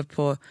inkallad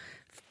på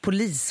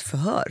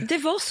polisförhör. Det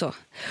var så.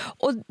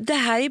 Och det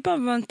här är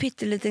bara en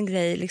pytteliten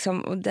grej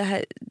liksom, och det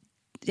här,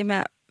 jag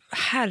menar,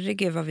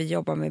 herregud vad vi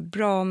jobbar med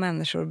bra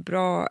människor,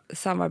 bra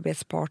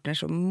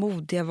samarbetspartners och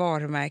modiga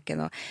varumärken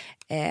och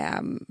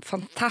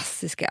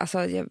fantastiska,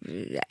 alltså jag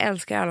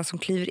älskar alla som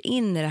kliver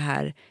in i det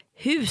här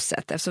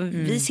huset eftersom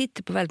vi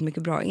sitter på väldigt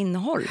mycket bra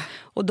innehåll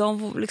och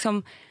de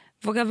liksom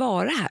vågar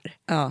vara här.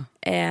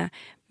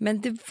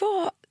 Men det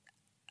var,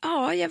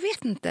 jag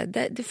vet inte,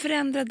 det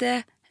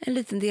förändrade en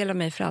liten del av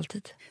mig för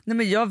alltid. Nej,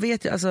 men jag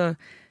vet ju, alltså,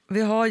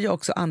 vi har ju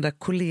också andra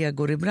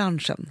kollegor i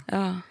branschen.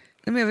 Nej,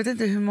 men jag vet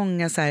inte hur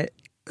många så här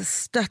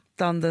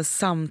stöttande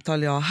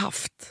samtal jag har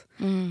haft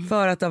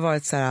för att det har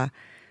varit så här,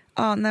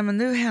 nej men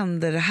nu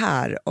händer det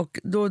här och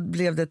då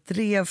blev det ett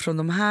drev från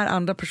de här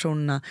andra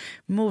personerna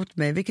mot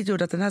mig, vilket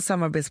gjorde att den här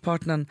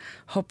samarbetspartnern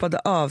hoppade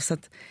av, så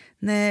att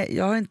nej,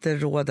 jag har inte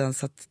råd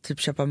ens att typ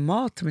köpa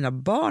mat till mina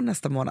barn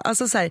nästa månad.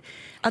 Alltså så här,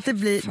 att det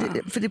blir,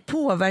 för det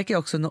påverkar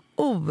också något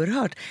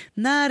oerhört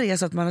när det är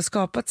så att man har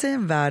skapat sig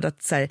en värld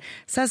att så här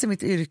ser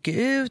mitt yrke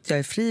ut, jag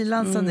är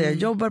frilansande, jag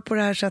jobbar på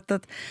det här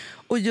sättet,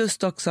 och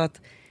just också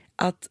att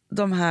att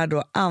de här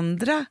då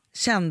andra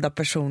kända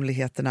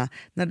personligheterna,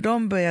 när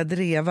de börjar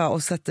dreva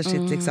och sätter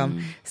sitt,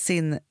 liksom,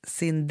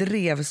 sin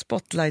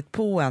drev-spotlight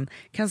på en,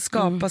 kan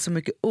skapa så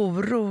mycket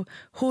oro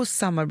hos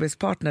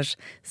samarbetspartners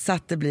så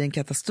att det blir en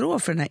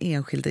katastrof för den här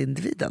enskilda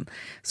individen.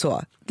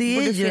 Så, det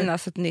borde ju...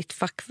 finnas ett nytt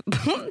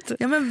fackförbund.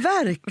 Ja, men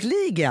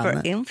verkligen.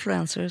 För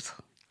influencers.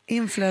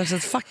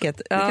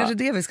 Influencersfacket, det är kanske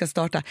det vi ska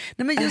starta.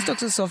 Nej, men just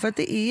också så, för att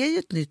det är ju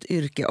ett nytt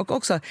yrke. Och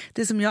också,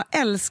 det som jag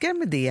älskar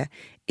med det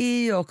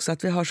är ju också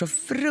att vi har så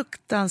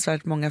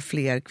fruktansvärt många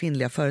fler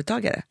kvinnliga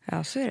företagare.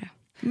 Ja, så är det.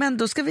 Men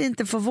då ska vi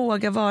inte få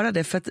våga vara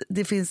det, för att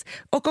det finns...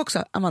 Och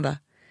också, Amanda,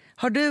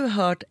 har du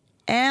hört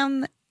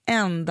en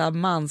enda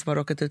man som har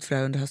råkat ut för det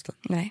här under hösten?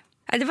 Nej.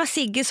 Det var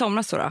Sigge i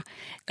somras då.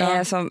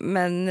 Ja.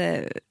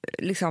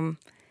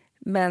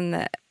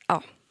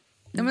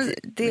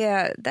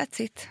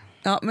 That's it.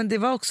 Ja, men det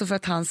var också för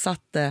att han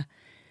satte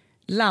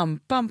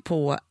lampan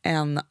på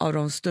en av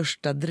de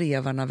största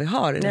drevarna vi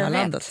har i det här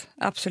landet.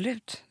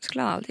 Absolut, det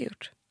skulle han aldrig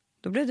gjort.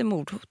 Då blev det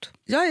mordhot.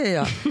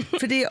 Ja.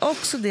 För det är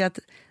också det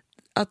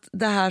att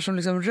det här som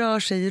liksom rör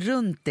sig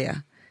runt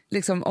det,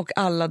 liksom, och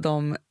alla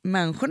de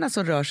människorna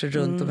som rör sig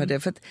runt de här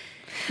det.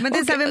 Men det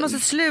är så här, vi måste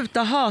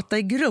sluta hata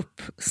i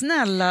grupp.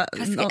 Snälla.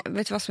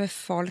 Vet du vad som är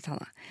farligt,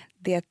 Hanna?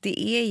 Det är att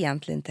det är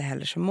egentligen inte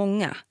heller så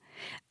många.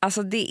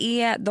 Alltså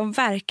de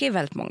verkar ju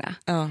väldigt många.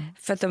 Ja.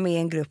 För att de är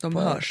en grupp. De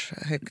hörs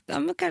högt. Ja,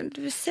 men kan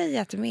du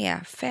säga att de är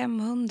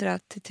 500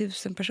 till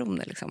 1000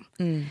 personer liksom.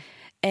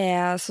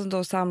 Som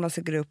då samlas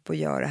i grupp och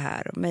gör det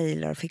här och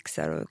mejlar och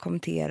fixar och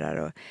kommenterar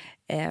och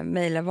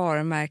mejlar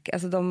varumärken.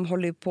 Alltså de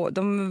håller ju på,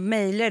 de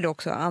mejlar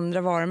också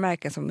andra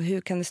varumärken som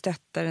hur kan du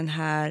stötta den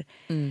här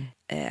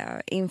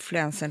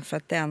influensen för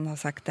att den har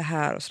sagt det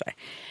här och sådär.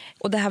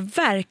 Och det här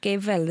verkar ju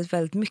väldigt,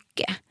 väldigt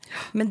mycket.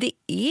 Men det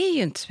är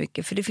ju inte så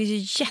mycket, för det finns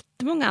ju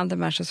jättemånga andra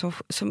människor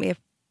som är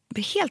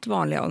helt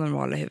vanliga och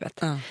normala i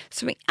huvudet.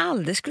 Som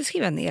aldrig skulle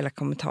skriva en elak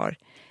kommentar.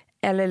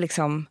 Eller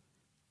liksom...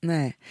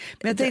 Nej,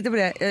 men jag tänkte på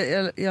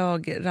det.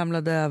 Jag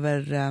ramlade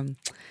över,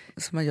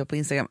 som man gör på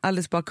Instagram,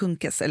 Alice Bah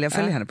Kunkes, eller jag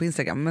följer henne på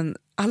Instagram, men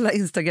alla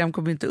Instagram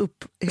kommer inte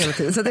upp hela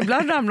tiden. Så att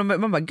ibland ramlar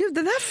man bara, gud,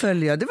 den här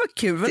följer jag, det var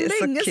kul, det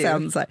var länge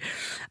sedan. Så här.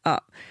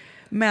 Ja.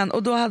 Men,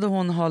 och då hade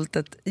hon hållit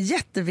ett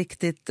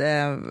jätteviktigt,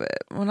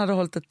 hon hade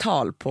hållit ett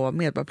tal på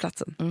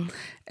Medborgarplatsen.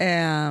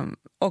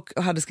 Och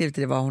hade skrivit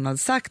det vad hon hade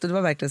sagt, och det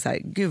var verkligen så här,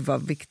 gud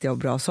vad viktiga och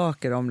bra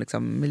saker om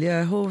liksom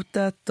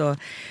miljöhotet och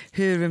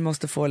hur vi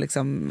måste få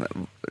liksom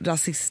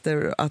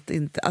rasister att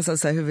inte, alltså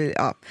så här,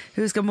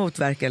 hur vi ska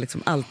motverka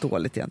liksom allt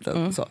dåligt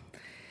egentligen. Så.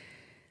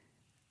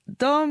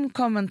 De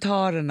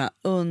kommentarerna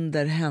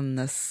under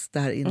det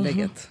här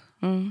inlägget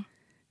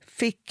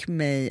fick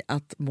mig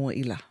att må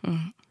illa.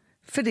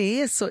 För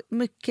det är så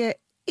mycket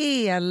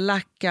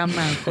elaka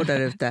människor där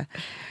ute.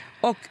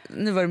 Och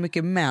nu var det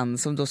mycket män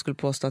som då skulle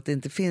påstå att det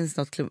inte finns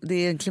något, det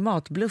är en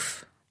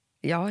klimatbluff.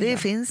 Ja.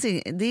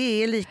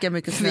 Det är lika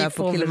mycket snö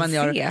på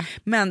Kilimanjaro.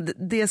 Men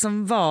det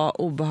som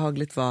var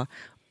obehagligt var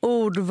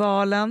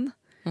ordvalen,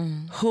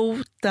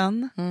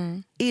 hoten,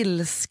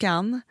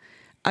 ilskan,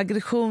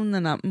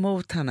 aggressionerna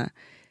mot henne.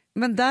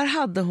 Men där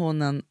hade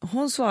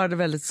hon svarade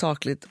väldigt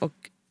sakligt och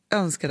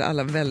önskade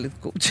alla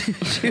väldigt god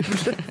jul.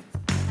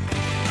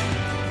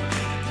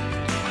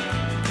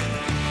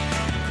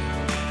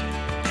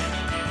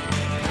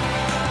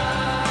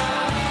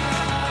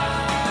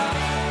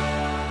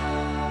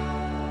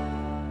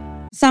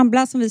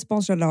 Sambla som vi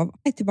sponsrade av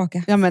är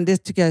tillbaka. Ja, men det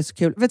tycker jag är så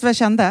kul. Vet du vad jag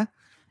kände?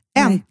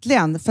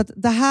 Äntligen! För att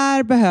det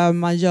här behöver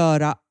man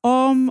göra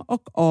om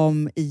och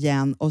om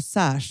igen, och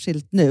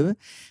särskilt nu.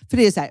 För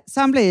det är så här,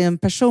 Sambla är en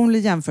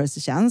personlig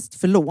jämförelsetjänst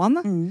för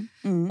lån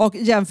och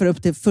jämför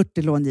upp till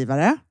 40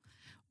 långivare.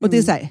 Och det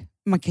är så här,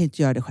 man kan ju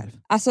inte göra det själv.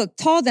 Alltså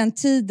ta den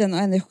tiden och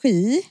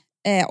energi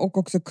och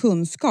också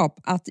kunskap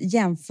att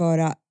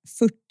jämföra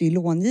 40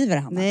 långivare,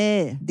 Hanna.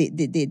 Nej.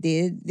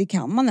 Det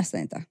kan man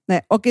nästan inte.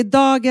 Nej, och i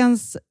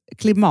dagens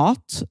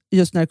klimat,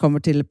 just när det kommer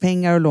till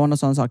pengar och lån och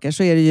sådana saker,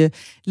 så är det ju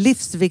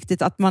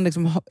livsviktigt att man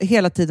liksom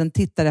hela tiden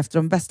tittar efter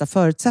de bästa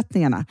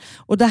förutsättningarna.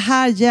 Och det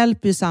här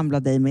hjälper ju Sambla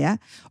dig med.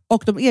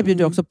 Och de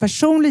erbjuder också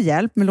personlig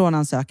hjälp med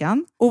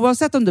låneansökan.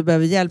 Oavsett om du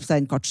behöver hjälp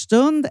en kort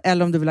stund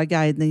eller om du vill ha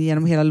guidning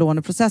genom hela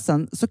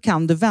låneprocessen, så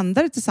kan du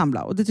vända dig till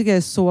Sambla. Och det tycker jag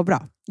är så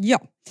bra. Ja,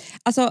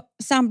 alltså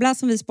Sambla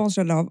som vi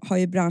sponsrade av har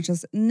ju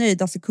branschens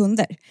nöjdaste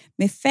kunder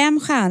med 5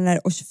 stjärnor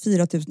och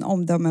 24 000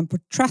 omdömen på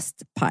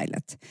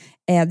Trustpilot.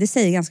 Det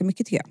säger ganska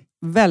mycket, tycker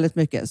jag. Väldigt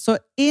mycket. Så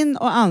in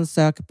och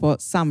ansök på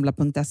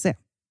sambla.se.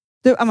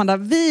 Du Amanda,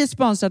 vi är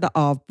sponsrade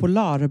av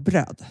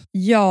Polarbröd.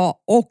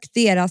 Ja, och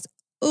deras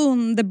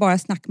underbara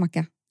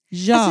snackmacka.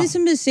 Ja. Alltså det är så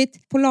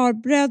mysigt.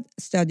 Polarbröd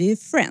stödjer ju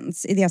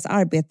Friends i deras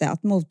arbete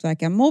att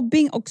motverka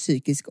mobbing och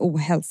psykisk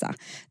ohälsa.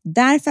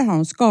 Därför har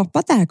de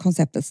skapat det här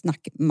konceptet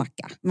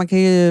snackmacka. Man kan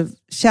ju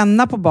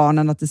känna på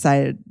barnen att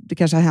det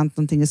kanske har hänt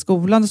någonting i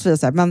skolan och så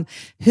vidare. Men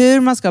hur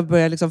man ska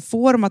börja liksom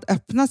få dem att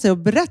öppna sig och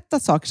berätta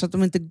saker så att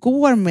de inte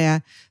går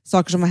med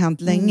saker som har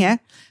hänt länge,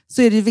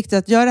 så är det ju viktigt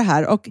att göra det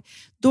här. Och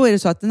Då är det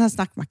så att den här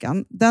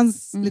snackmackan, den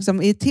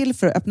liksom är till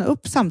för att öppna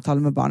upp samtal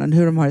med barnen.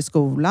 Hur de har i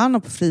skolan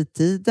och på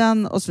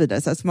fritiden och så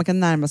vidare. Så man kan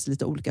närma sig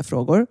lite olika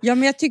frågor. Ja,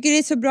 men jag tycker det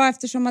är så bra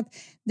eftersom att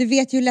du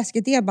vet ju hur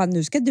läskigt det är. Bara,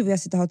 nu ska du och jag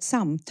sitta och ha ett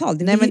samtal.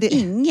 Det vill ju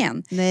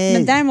ingen. Nej.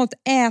 Men däremot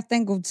äta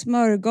en god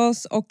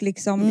smörgås och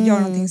liksom göra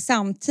någonting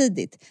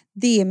samtidigt.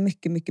 Det är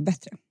mycket, mycket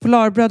bättre.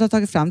 Polarbröd har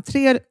tagit fram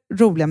 3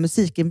 roliga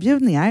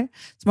musikinbjudningar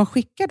som man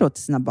skickar då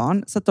till sina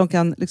barn. Så att de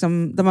kan,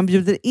 liksom, där man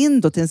bjuder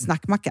in då till en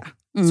snackmacka.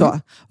 Så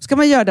ska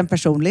man göra den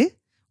personlig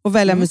och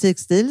välja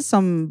musikstil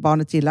som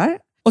barnet gillar.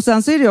 Och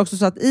sen så är det också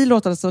så att i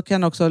låtarna så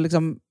kan också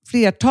liksom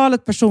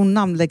flertalet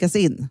personnamn läggas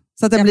in.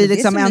 Så att det blir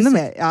liksom ännu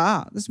mer.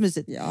 Ja, det är så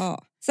mysigt.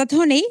 Ja. Så att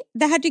hörni,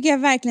 det här tycker jag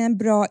är verkligen en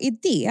bra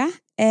idé.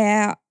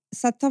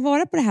 Så att ta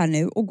vara på det här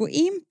nu och gå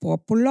in på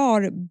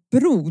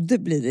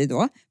polarbrod blir det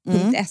då,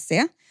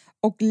 .se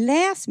och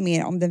läs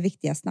mer om den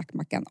viktiga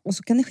snackmackan. Och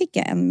så kan ni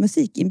skicka en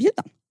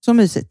musikinbjudan. Så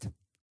mysigt.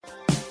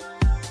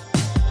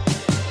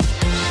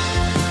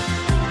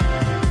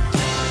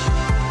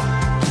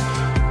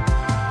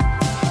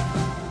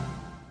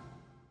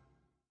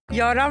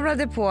 Jag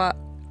ramlade på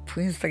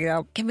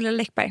Instagram Camilla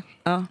Läckberg.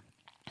 Ja.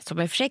 Som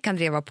i och för sig kan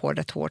driva på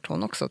rätt hårt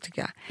hon också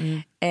tycker jag.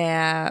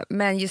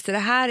 Men just i det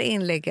här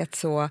inlägget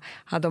så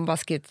hade de bara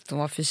skrivit att de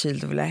var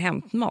förkylda och ville ha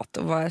hämtmat.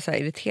 Och var så här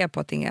irriterad på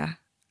att inga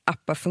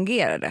appar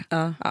fungerade.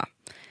 Ja.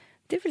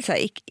 Det är väl så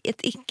här,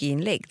 ett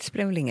icke-inlägg. Det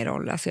spelar väl ingen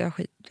roll. Alltså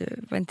det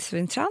var inte så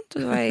intressant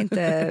och det var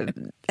inte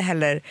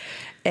heller...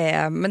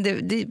 men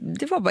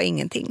det var bara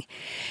ingenting.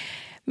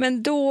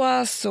 Men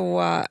då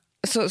så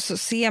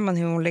ser man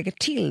hur hon lägger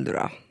till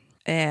då.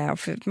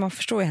 För man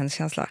förstår ju hennes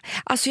känsla.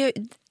 Alltså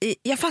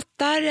jag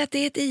fattar att det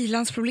är ett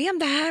ilandsproblem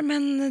det här,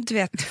 men du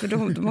vet, för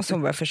då måste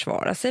hon börja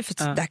försvara sig,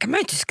 för där kan man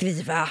ju inte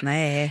skriva.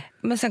 Nej.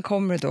 Men sen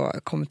kommer det då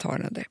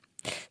kommentarerna där.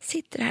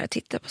 Sitter här och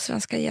tittar på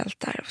svenska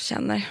hjältar och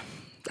känner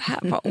det här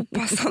var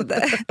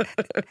opassande.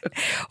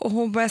 Och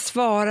hon börjar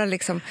svara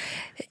liksom,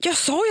 jag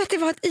sa ju att det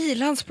var ett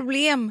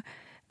ilandsproblem.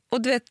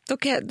 Och du vet,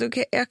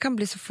 jag kan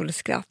bli så full i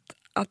skratt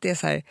att det är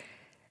så här.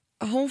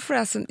 Hon får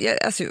jag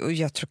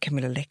tror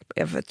Camilla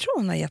Läckberg, jag tror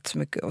hon har gett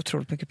så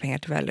otroligt mycket pengar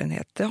till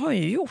välgörenhet. Det har hon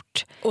ju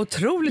gjort.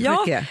 Otroligt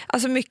mycket.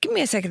 Alltså mycket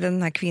mer säkert än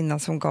den här kvinnan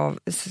som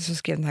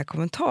skrev den här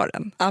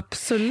kommentaren.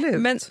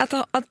 Absolut. Men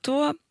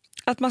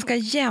att man ska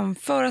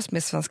jämföras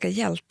med svenska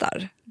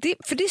hjältar.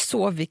 För det är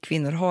så vi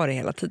kvinnor har det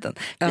hela tiden.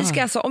 Vi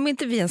ska alltså, om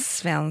inte vi är en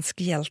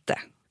svensk hjälte.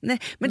 Nej,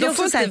 men då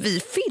får inte vi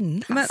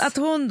finnas. Men att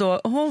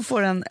hon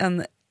får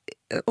en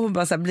hon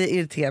bara så här, blir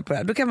irriterad på det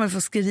här. Då kan man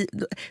få skriva.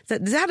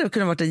 Det hade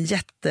kunnat varit en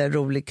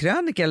jätterolig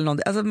krönika eller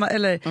någonting. Alltså,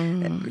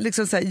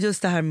 liksom så här,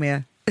 just det här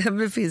med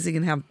det finns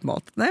ingen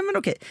hämtmat. Nej, men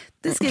okej,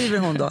 det skriver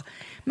hon då.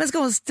 Men ska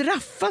hon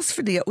straffas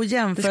för det och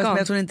jämföras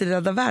med att hon inte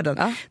räddar världen?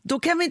 Ja. Då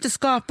kan vi inte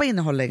skapa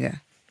innehåll längre.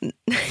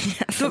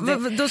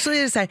 Då så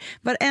är det så här,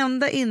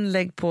 varenda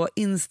inlägg på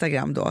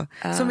Instagram då,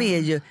 som är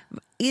ju,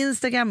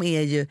 Instagram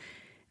är ju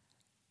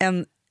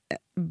en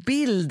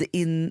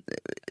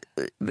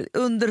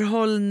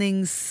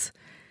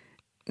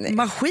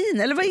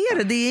underhållningsmaskin, eller vad är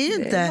det? Det är ju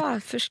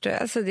inte...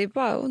 Det är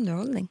bara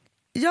underhållning.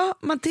 Ja,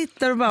 man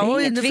tittar och bara...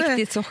 Det är inget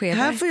viktigt som sker.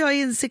 Här får jag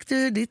insikt i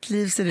hur ditt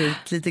liv ser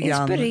ut lite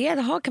grann.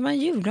 Inspirerad, kan man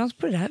julglans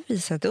på det här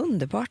viset?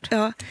 Underbart.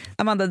 Ja,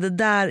 Amanda, det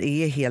där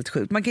är helt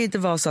sjukt. Man kan ju inte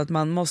vara så att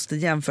man måste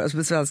jämföras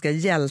med svenska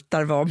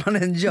hjältar vad man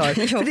än gör.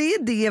 För det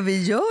är det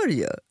vi gör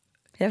ju.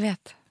 Jag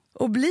vet.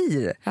 Och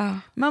blir. Ja.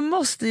 Man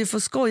måste ju få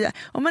skoja.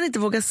 Om man inte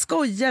vågar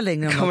skoja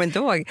längre. Kommer inte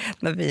ihåg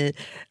när vi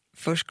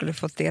först skulle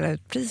få dela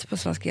ut pris på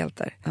svenska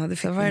hjältar. Ja,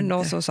 det var det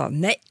någon som sa,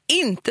 nej,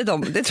 inte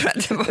dem. Det tror jag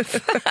inte var.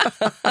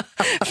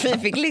 Vi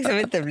fick liksom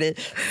inte bli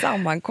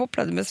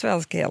sammankopplade med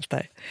svenska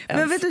hjältar.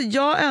 Men vet du,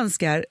 jag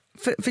önskar,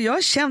 för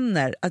jag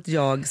känner att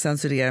jag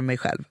censurerar mig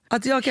själv.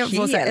 Att jag kan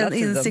få en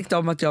insikt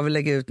om att jag vill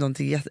lägga ut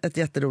ett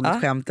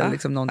jätteroligt skämt eller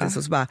liksom någonting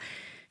så bara...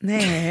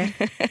 Nej,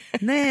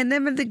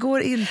 men det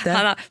går inte.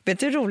 Hanna, vet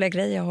du hur roliga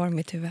grejer jag har i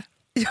mitt huvud?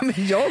 Ja,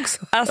 men jag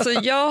också. Alltså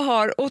jag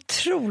har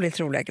otroligt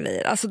roliga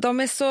grejer. Alltså de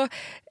är så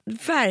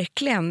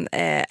verkligen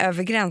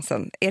över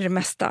gränsen är det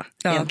mesta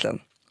egentligen.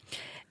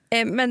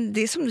 Men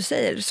det är som du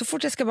säger, så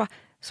fort jag ska bara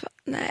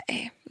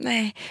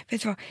nej,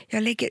 vet du vad?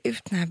 Jag lägger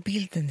ut den här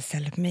bilden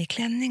istället med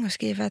klänning och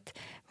skriver att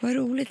vad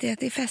roligt det är att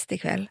det är fest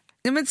ikväll.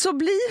 Ja, men så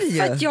blir det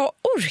ju. För att jag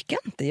orkar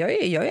inte. Jag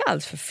är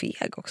alldeles för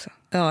feg också.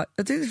 Ja,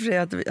 jag tyckte för dig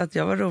att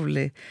jag var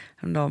rolig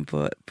en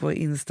dag på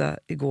Insta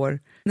igår.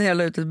 När jag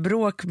la ut ett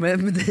bråk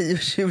med dig och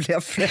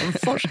Julia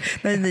Fränfors.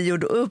 När ni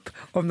gjorde upp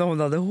om när hon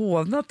hade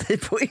hånat dig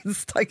på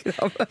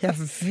Instagram. Jag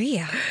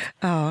vet.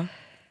 Ja.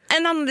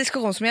 En annan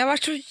diskussion som jag har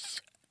varit så...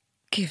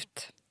 Gud,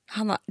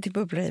 Hanna, det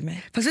bubblar i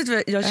mig. Fast vet du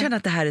vad, jag känner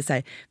att det här är så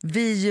här,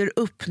 vi gör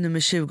upp nu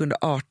med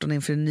 2018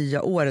 inför det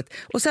nya året.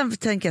 Och sen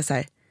tänker jag så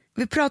här,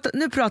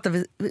 nu pratar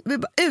vi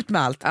ut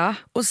med allt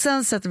och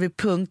sen sätter vi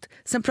punkt,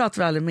 sen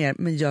pratar vi aldrig mer,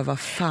 men gör vad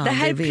fan det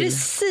här vi vill. Är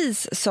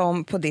precis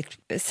som på ditt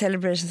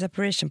Celebration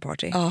Separation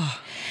Party.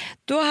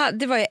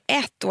 Det var ju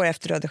 1 år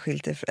efter du hade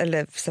skilt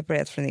eller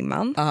separerat från din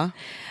man.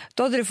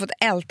 Då hade du fått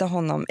älta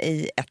honom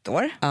i 1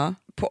 år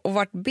och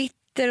varit bitter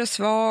bitter och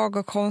svag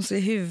och konstig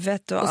i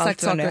huvudet. Och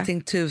sagt saker och ting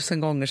 1000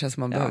 gånger sen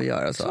som man behöver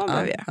göra. Så. Man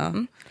behöver göra.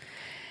 Mm.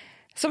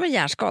 Som en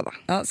hjärnskada.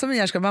 Ja, som en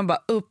hjärnskada. Man bara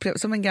upplever,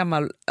 som en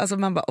gammal, alltså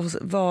man bara,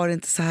 var det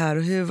inte så här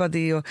och hur var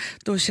det och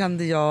då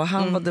kände jag,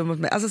 han var dum mot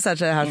mig. Alltså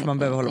så här som man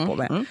behöver hålla på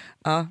med.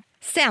 Ja.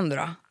 Sen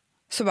då,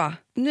 så bara,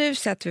 nu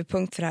sätter vi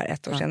punkt för det här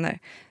 1 år senare.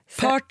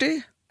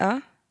 Party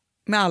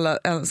med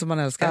alla som man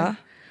älskar. Ja.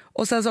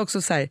 Och sen så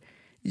också så här,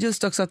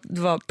 just också att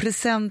det var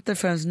presenter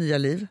för ens nya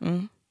liv.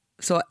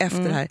 Så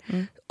efter det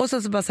här. Och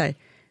sen så bara så här,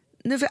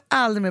 nu får jag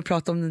aldrig mer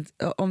prata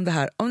om det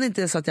här om det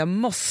inte är så att jag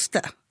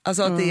måste.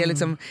 Alltså att det är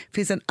liksom,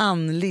 finns en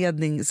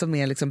anledning som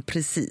är liksom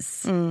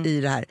precis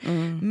i det här.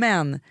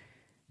 Men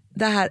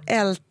det här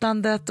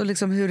ältandet och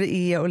liksom hur det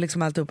är och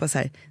liksom alltihopa så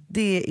här,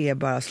 det är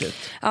bara slut.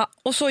 Ja,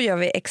 och så gör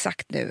vi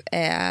exakt nu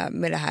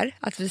med det här.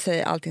 Att vi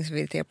säger allting som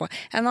vi irriterar på.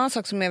 En annan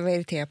sak som jag var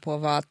irriterad på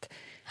var att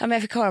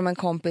jag fick höra om en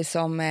kompis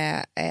som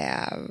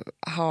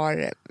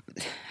har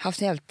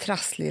haft en helt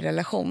trasslig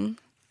relation.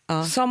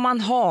 Som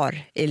man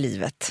har i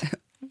livet.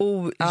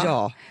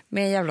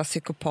 Med en jävla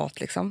psykopat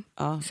liksom,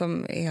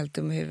 som är helt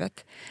dum i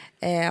huvudet.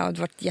 Och det har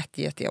varit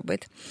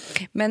jättejobbigt.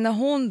 Men när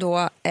hon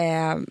då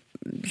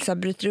så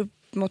bryter upp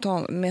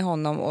med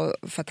honom och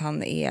för att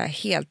han är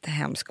helt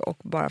hemsk och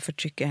bara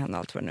förtrycker henne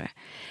allt vad det nu är.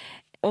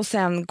 Och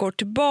sen går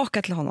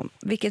tillbaka till honom,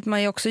 vilket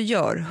man ju också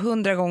gör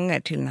 100 gånger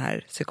till den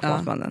här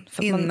psykopatmannen.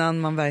 För innan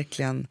man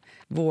verkligen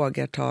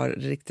vågar ta det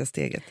riktiga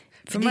steget.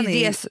 För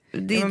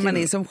man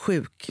är som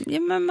sjuk. Ja,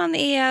 men man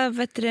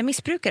är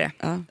missbrukare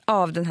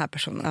av den här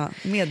personen. Ja,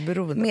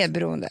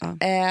 medberoende.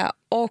 Ja.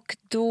 Och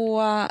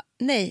då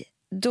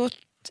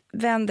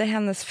vänder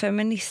hennes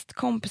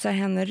feministkompisar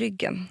henne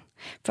ryggen.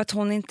 För att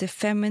hon inte är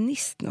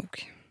feminist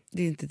nog.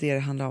 Det är inte det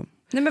handlar om.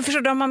 Nej, men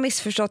förstår, de har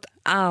missförstått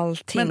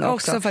allting. Men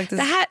också.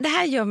 Faktiskt... det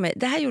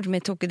här gjorde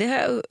mig tokig. Det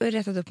har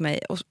rättat upp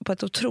mig på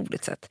ett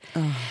otroligt sätt.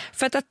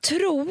 För att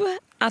tro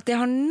att det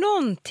har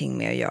någonting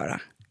med att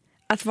göra.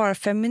 Att vara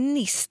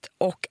feminist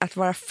och att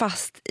vara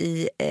fast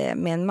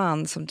med en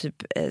man som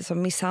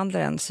som misshandlar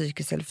en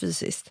psykiskt eller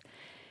fysiskt.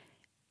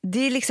 Det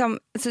är liksom,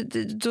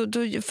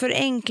 då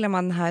förenklar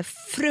man den här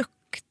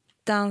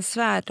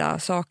fruktansvärda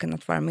saken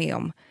att vara med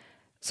om.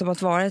 Som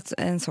att vara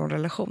en sån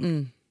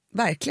relation.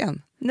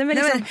 Verkligen. Nej,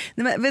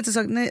 men vet du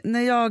så,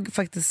 när jag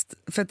faktiskt,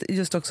 för att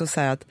just också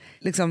säga att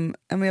liksom,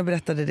 jag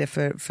berättade det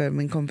för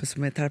min kompis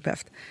som är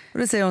terapeut. Och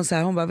då säger hon så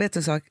här, hon bara, vet du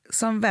en sak,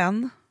 som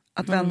vän,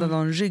 att vända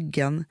någon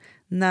ryggen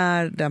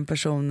när den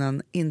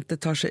personen inte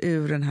tar sig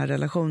ur den här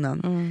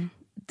relationen,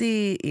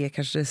 det är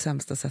kanske det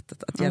sämsta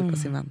sättet att hjälpa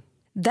sin vän.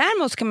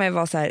 Däremot ska man ju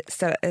vara så här,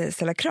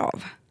 ställa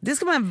krav. Det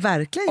ska man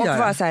verkligen göra. Och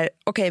vara så här,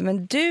 okej,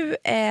 men du,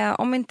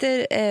 om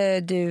inte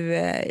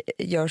du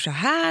gör så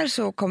här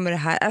så kommer det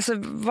här. Alltså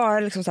vara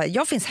liksom så här,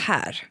 jag finns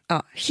här.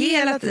 Ja,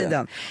 hela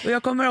tiden. Och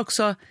jag kommer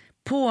också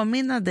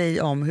påminna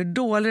dig om hur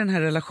dålig den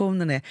här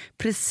relationen är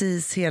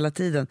precis hela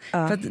tiden.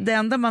 För att det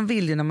enda man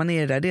vill ju när man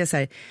är där, det är så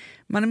här,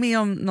 man är med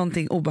om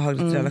någonting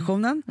obehagligt i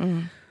relationen.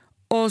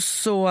 Och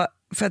så,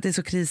 för att det är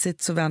så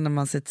krisigt, så vänder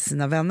man sig till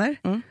sina vänner.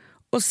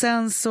 Och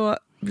sen så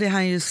blir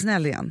han ju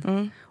snäll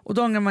igen. Och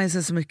då ångrar man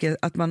sig så mycket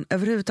att man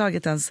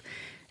överhuvudtaget ens...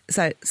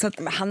 Så att,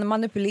 han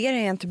manipulerar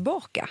igen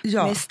tillbaka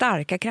med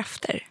starka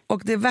krafter.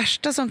 Och det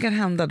värsta som kan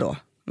hända då,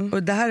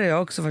 och det här har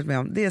jag också varit med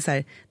om, det är så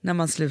här, när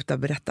man slutar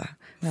berätta.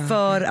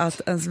 För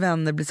att ens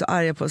vänner blir så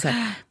arga på så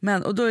här.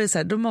 Men, och då är det så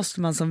här, då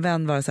måste man som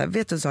vän vara så här,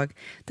 vet du en sak,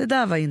 det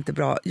där var inte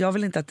bra, jag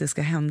vill inte att det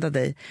ska hända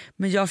dig.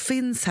 Men jag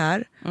finns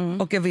här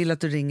och jag vill att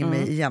du ringer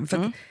mig igen. För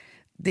att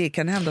det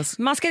kan hända.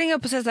 Man ska ringa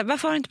upp och säga så här,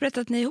 varför har du inte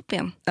berättat att ni är ihop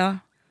igen?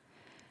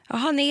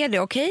 Jaha, ni är det,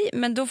 okej.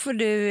 Men då får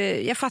du,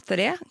 jag fattar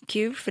det,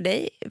 kul för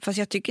dig. Fast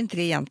jag tycker inte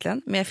det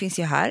egentligen, men jag finns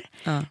ju här.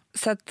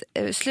 Så att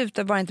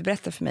sluta bara inte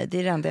berätta för mig, det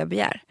är det enda jag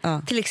begär.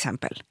 Till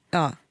exempel.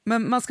 Ja,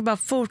 men man ska bara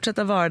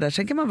fortsätta vara där.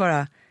 Sen kan man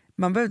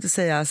behöver inte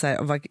säga så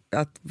här,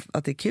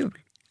 att det är kul.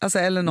 Alltså,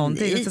 eller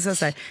någonting.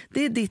 Så här,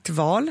 det är ditt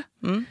val,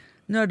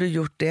 nu har du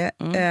gjort det.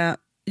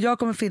 Jag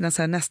kommer finnas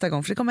här nästa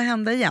gång, för det kommer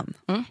hända igen.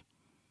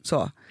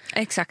 Så.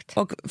 Exakt.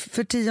 Och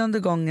för 10:e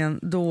gången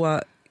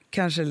då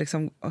kanske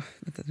liksom...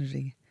 vänta, nu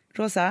ringer.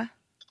 Rosa?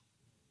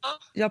 Ja?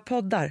 Jag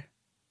poddar.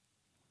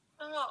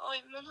 Ja,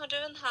 oj, men har du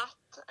en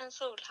hatt? En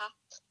solhatt?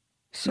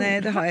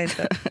 Nej, det har jag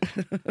inte.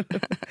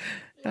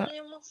 Nej,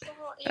 jag måste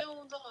ha...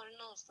 Jo, då har du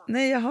någonstans.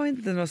 Nej, jag har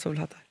inte några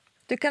solhattar.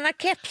 Du kan ha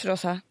keps,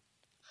 Rosa.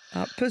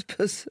 Ja, puss.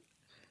 Puss.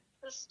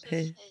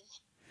 Hej.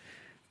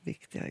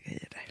 Viktiga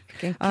grejer där.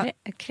 Vilken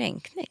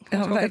kränkning.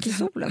 Hon ska åka till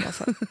solen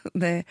alltså.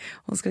 Nej,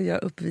 hon ska göra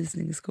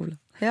uppvisning i skolan.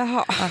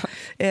 Jaha.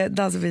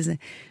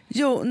 Dansuppvisning.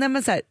 Jo, nej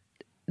men så här,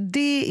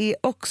 det är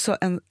också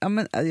en...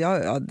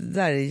 det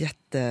där är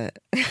jätte...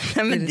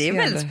 Nej, men det är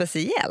väldigt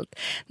speciellt.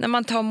 När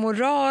man tar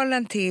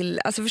moralen till...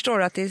 Alltså förstår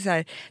du att det är så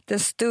här, den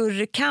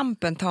större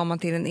kampen tar man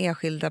till den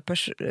enskilda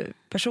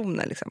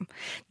personen. Liksom.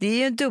 Det är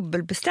ju en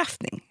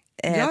dubbelbestraffning.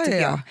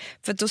 Tycker jag.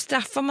 För då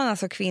straffar man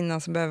alltså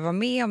kvinnan som behöver vara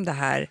med om det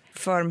här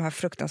för de här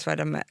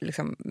fruktansvärda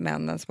liksom,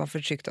 männen som har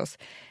förtryckt oss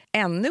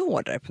ännu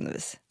hårdare på något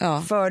vis.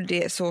 För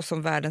det så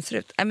som världen ser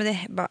ut. Men det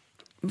är bara...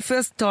 Får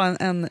jag ta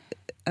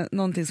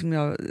någonting som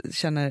jag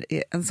känner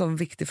är en sån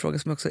viktig fråga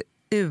som jag också är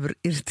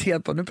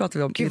urirriterad på. Nu pratar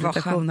vi om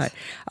irritation här.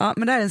 Ja,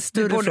 men det här är en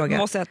större fråga. Du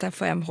måste äta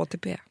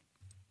FHM-HTP.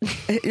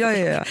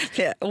 Ja.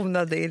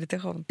 Onödig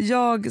irritation.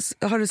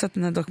 Har du sett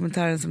den här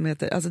dokumentären som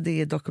heter, alltså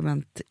det är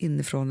dokument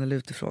inifrån eller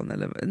utifrån,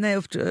 eller nej,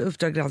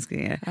 Uppdrag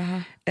granskning.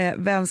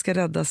 Vem ska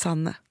rädda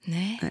Sanne?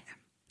 Nej.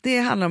 Det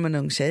handlar om en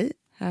ung tjej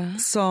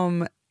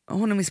som,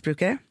 hon är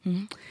missbrukare,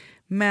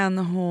 men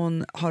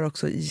hon har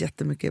också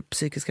jättemycket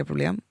psykiska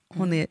problem.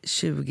 Hon är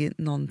 20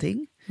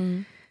 någonting.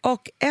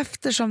 Och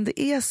eftersom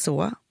det är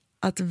så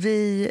att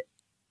vi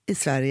i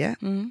Sverige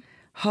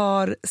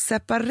har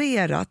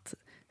separerat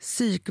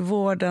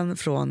psykvården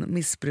från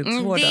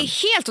missbruksvården. Det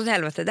är helt åt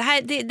helvete. Det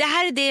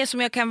här är det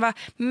som jag kan vara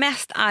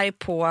mest arg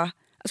på.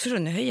 Alltså,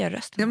 nu höjer jag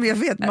rösten. Ja, men jag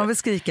vet, man vill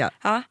skrika.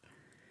 Ja.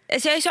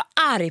 Alltså, jag är så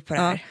arg på det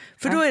här.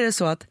 För då är det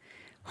så att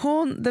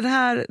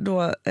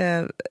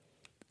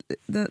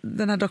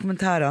den här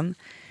dokumentären,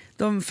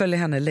 de följer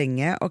henne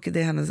länge och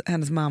det är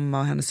hennes mamma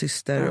och hennes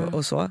syster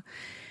och så.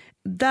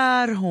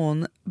 Där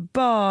hon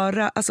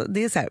bara, alltså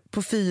det är så här,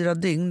 på 4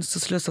 dygn så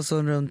slussas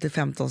hon runt i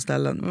 15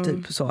 ställen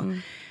typ så.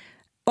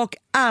 Och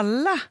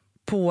alla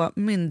på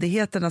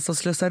myndigheterna som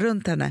slussar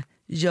runt henne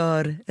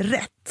gör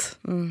rätt.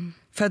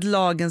 För att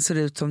lagen ser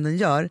ut som den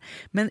gör.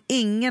 Men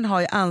ingen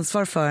har ju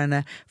ansvar för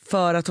henne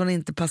för att hon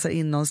inte passar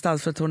in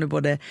någonstans, för att hon är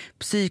både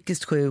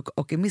psykiskt sjuk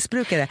och är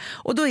missbrukare.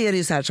 Och då är det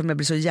ju så här som jag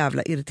blir så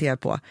jävla irriterad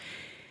på.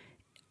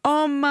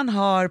 Om man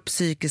har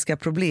psykiska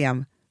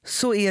problem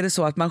så är det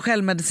så att man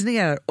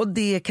självmedicinerar och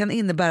det kan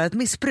innebära ett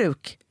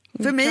missbruk.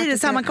 För mig är det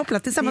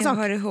sammankopplat, det är samma sak.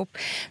 Hör ihop.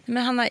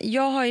 Men Hanna,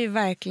 jag har ju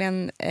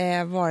verkligen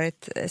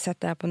sett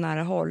det här på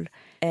nära håll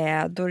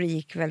då det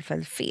gick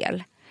väldigt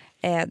fel.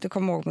 Du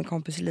kommer ihåg min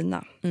kompis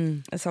Lina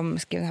som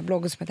skrev den här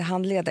bloggen som heter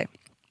Handleder,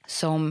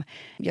 som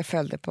jag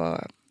följde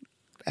på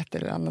ett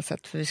eller annat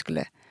sätt för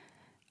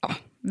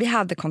vi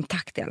hade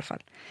kontakt i alla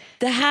fall.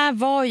 Det här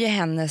var ju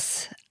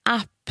hennes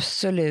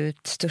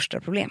absolut största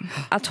problem.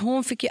 Att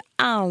hon fick ju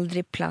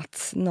aldrig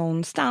plats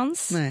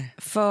någonstans. Nej.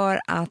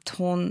 För att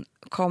hon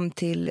kom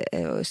till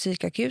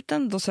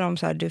psykakuten. Då sa de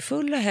så här, du är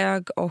full och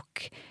hög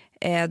och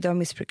du har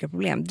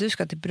missbrukarproblem. Du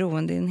ska till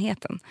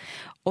beroendeenheten.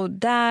 Och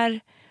där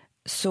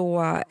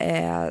så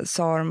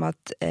sa de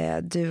att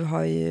du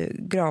har ju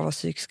grava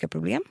psykiska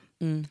problem.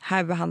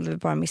 Här behandlar vi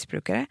bara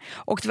missbrukare.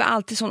 Och det var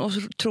alltid sån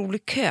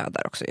otrolig kö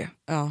där också ju.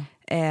 Ja.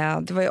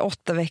 Det var ju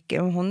 8 veckor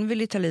och hon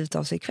ville ju ta livet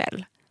av sig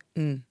ikväll.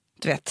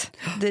 Du vet,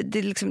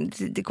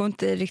 det går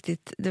inte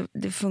riktigt,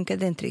 det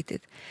funkade inte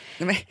riktigt.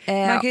 Man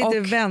kan ju inte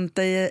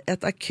vänta i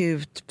ett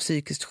akut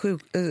psykiskt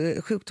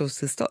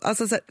sjukdomstillstånd.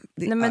 Alltså,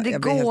 nej, men det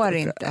går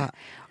inte. Ja.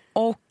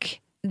 Och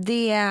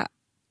det,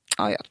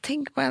 jag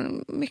tänker på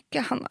henne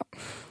mycket, Hanna.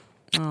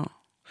 Ja.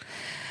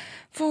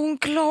 För hon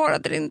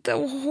klarade det inte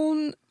och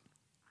hon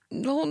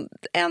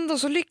ändå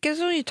så lyckades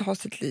hon ju ta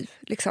sitt liv,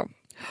 liksom.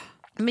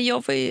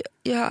 Men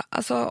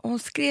hon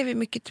skrev ju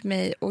mycket till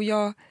mig och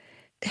jag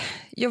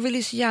ville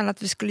ju så gärna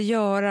att vi skulle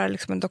göra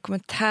liksom en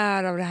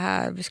dokumentär av det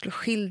här. Vi skulle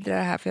skildra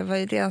det här, för jag var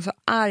ju redan så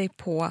arg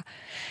på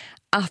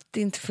att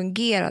det inte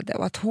fungerade.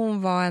 Och att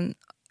hon var en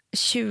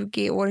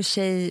 20-årig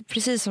tjej,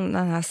 precis som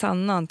den här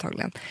Sanna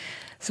antagligen,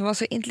 som var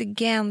så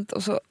intelligent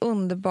och så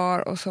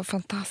underbar och så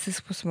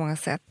fantastisk på så många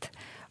sätt.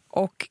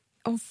 Och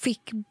hon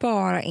fick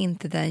bara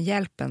inte den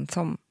hjälpen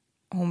som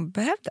hon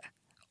behövde.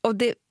 Och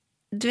det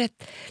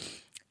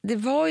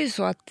var ju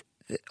så att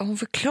hon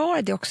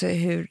förklarade också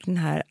hur den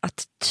här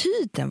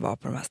attityden var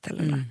på de här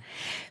ställena.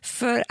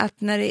 För att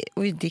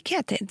det kan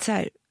jag tänka så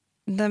här,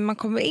 när man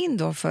kommer in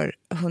då för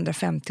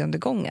 150:e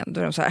gången, då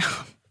är de så här,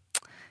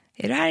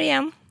 är du här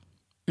igen?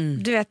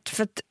 Du vet,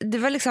 för att det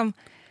var liksom,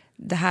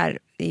 det här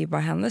är ju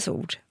bara hennes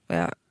ord. Och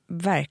jag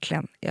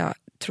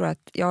tror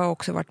att jag har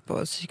också varit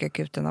på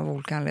psykakuten av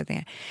olika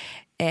anledningar.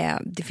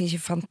 Det finns ju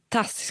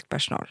fantastisk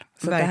personal.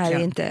 Så det här är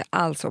inte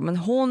alls så. Men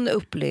hon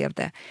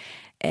upplevde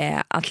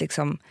att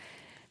liksom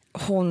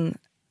hon,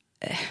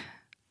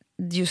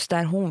 just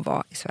där hon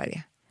var i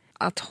Sverige,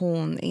 att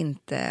hon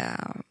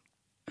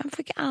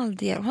fick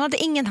aldrig hjälp. Hon hade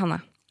ingen,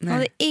 Hanna. Hon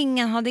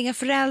hade inga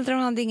föräldrar,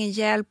 hon hade ingen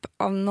hjälp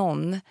av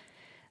någon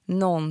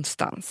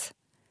någonstans.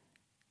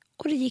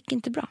 Och det gick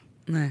inte bra.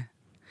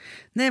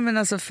 Nej, men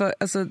alltså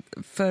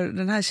för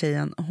den här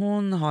tjejen,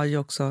 hon har ju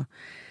också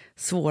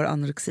svår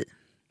anorexi.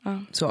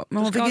 Ja. Så,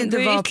 men hon fick inte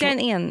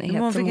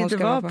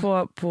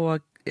vara på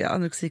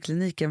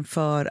anorexikliniken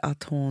för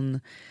att hon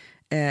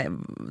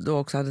då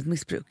också hade ett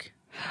missbruk.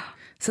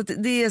 Så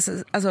det är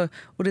alltså,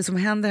 och det som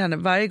händer henne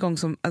varje gång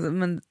som, alltså,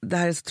 men det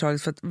här är så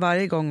tragiskt för att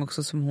varje gång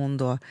också som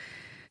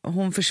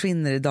hon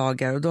försvinner i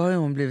dagar och då har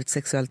hon blivit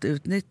sexuellt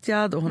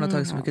utnyttjad och hon har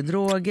tagit så mycket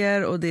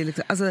droger och det är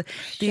liksom, alltså,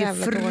 det är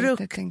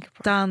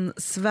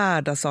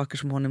fruktansvärda saker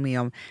som hon är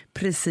med om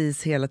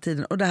precis hela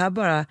tiden och det här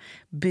bara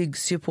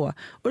byggs ju på.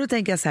 Och då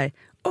tänker jag så här,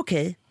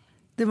 okej,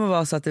 det må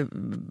vara så att det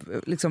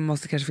liksom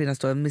måste kanske finnas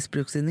då en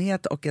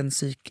missbruksenhet och en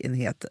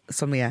psykenhet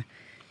som är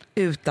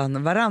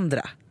utan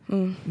varandra.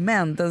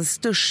 Men den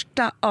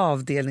största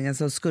avdelningen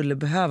som skulle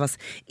behövas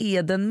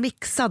är den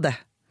mixade.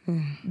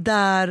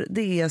 Där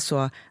det är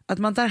så att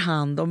man tar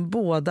hand om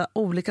båda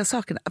olika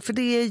sakerna. För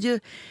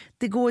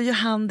det går ju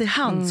hand i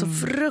hand så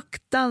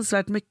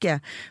fruktansvärt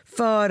mycket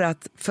för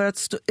att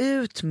stå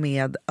ut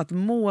med att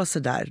må så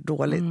där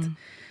dåligt.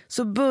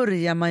 Så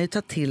börjar man ju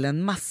ta till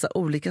en massa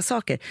olika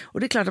saker. Och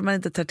det är klart att man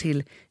inte tar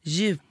till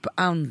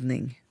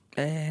djupandning.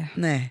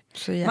 Nej.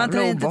 Så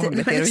jävla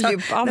obehagligt är det att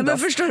djupandas. Nej, men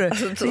förstår du?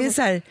 Alltså, det är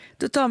så här,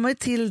 då tar man ju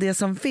till det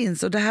som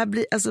finns. Och det här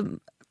blir, alltså,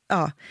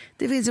 ja,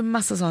 det finns ju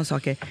massa sådana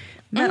saker.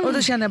 Men, och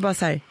då känner jag bara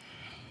så här,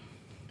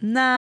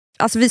 nej.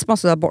 Alltså vi som har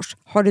sådär borst,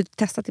 har du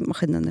testat i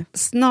maskinen nu?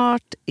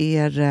 Snart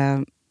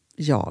är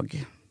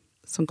jag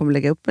som kommer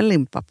lägga upp en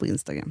limpa på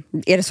Instagram.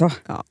 Är det så?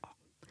 Ja.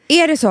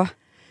 Är det så?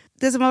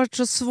 Det som har varit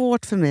så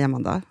svårt för mig,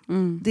 Amanda,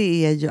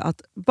 det är ju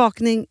att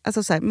bakning,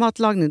 alltså så här,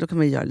 matlagning, då kan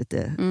man göra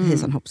lite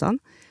hejsan hoppsan.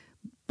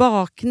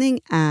 Bakning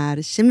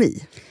är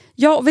kemi.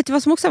 Ja, och vet du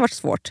vad som också har varit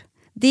svårt?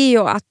 Det är ju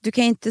att du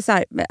kan inte så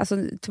här,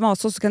 alltså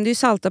tomatsås så kan du ju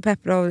salta och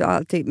peppra och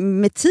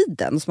allting med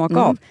tiden och smaka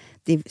av.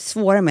 Det är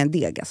svårare med en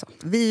deg alltså.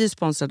 Vi är ju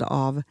sponsrade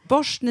av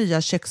Bosch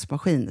nya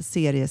köksmaskin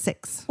serie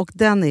 6. Och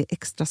den är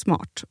extra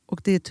smart.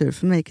 Och det är tur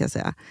för mig kan jag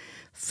säga.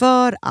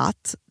 För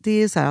att det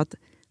är så här att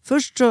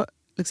först så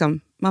liksom,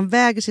 man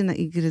väger sina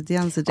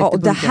ingredienser direkt i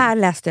och bunken. det här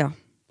läste jag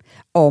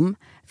om.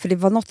 För det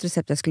var något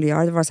recept jag skulle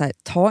göra. Det var så här,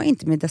 ta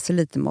inte med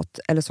decilitermått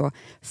eller så.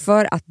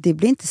 För att det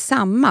blir inte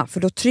samma. För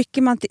då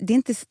trycker man... Det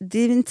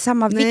är inte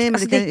samma vikt. Nej, men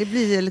alltså det kan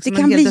bli liksom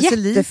det kan en hel bli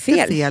deciliter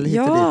jättefel. Fel hit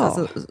och dit.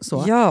 Alltså,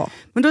 så. Ja.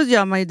 Men då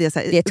gör man ju det så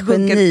här. Det är ett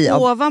geni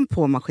av...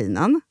 ovanpå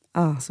maskinen.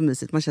 Så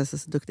mysigt, man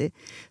känns så duktig.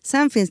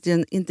 Sen finns det ju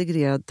en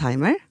integrerad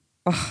timer.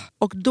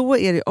 Och då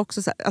är det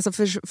också så här, alltså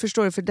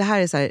förstår du, för det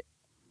här är så här,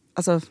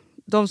 alltså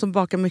de som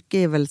bakar mycket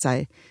är väl så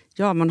här,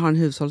 ja, man har en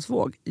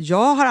hushållsvåg.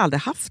 Jag har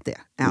aldrig haft det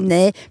än.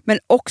 Nej, men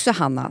också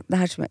Hanna, det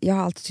här som jag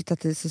har alltid tyckt att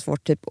det är så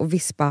svårt typ att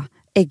vispa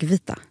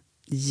äggvita.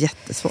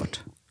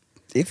 Jättesvårt.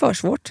 Det är för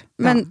svårt.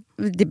 Men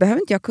det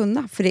behöver inte jag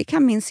kunna. För det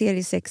kan min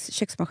serie 6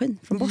 köksmaskin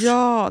från Bosch.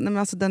 Ja, nej men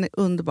alltså den är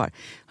underbar.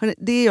 Hörrni,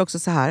 det är också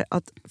så här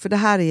att, för det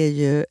här är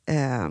ju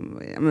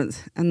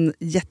en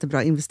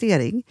jättebra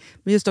investering.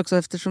 Men just också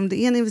eftersom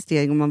det är en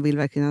investering och man vill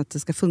verkligen att det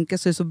ska funka,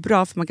 så är det så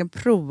bra för man kan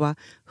prova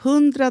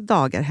 100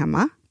 dagar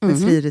hemma med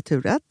fri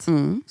returrätt.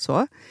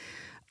 Så.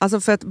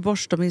 Alltså för att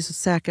Bosch, de är så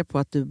säkra på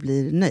att du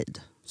blir nöjd.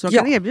 Så de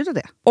kan erbjuda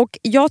det. Och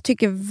jag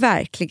tycker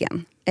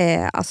verkligen,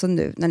 alltså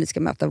nu när ni ska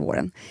möta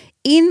våren,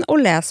 in och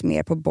läs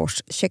mer på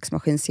Bosch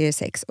köksmaskin serie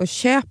 6 och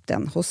köp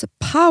den hos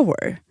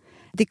Power.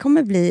 Det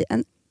kommer bli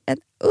en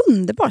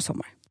underbar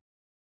sommar.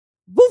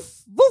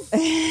 Woof,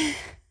 woof.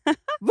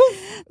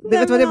 Woof.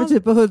 Vet du vad det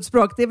betyder på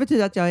hundspråk? Det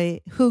betyder att jag är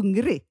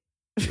hungrig.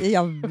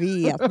 Jag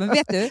vet, men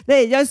vet du?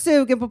 Nej, jag är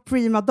sugen på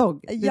Prima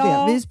Dog. Det är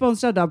Ja. det. Vi är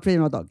sponsrade av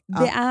Prima Dog.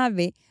 Det är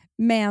vi.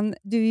 Men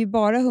du är ju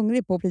bara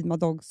hungrig på Prima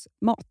Dogs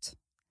mat.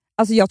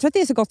 Alltså jag tror att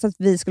det är så gott att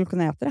vi skulle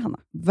kunna äta det, Hanna.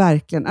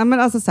 Verkligen. Ja, men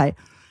alltså så här,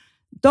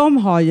 de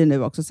har ju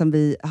nu också, sen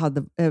vi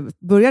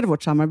började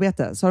vårt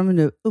samarbete, så har de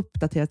nu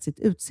uppdaterat sitt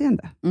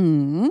utseende.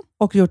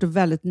 Och gjort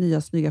väldigt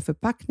nya snygga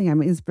förpackningar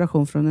med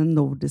inspiration från den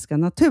nordiska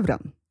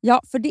naturen.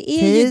 Ja, för det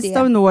är ju det.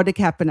 Taste of Nordic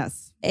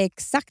happiness.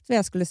 Exakt vad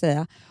jag skulle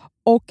säga.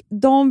 Och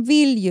de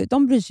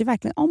bryr sig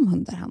verkligen om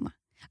hundar, Hanna.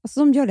 Alltså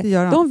de gör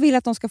det. De vill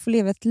att de ska få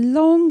leva ett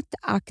långt,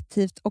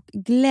 aktivt och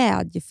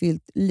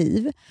glädjefyllt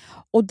liv.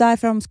 Och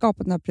därför har de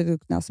skapat de här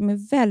produkterna som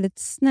är väldigt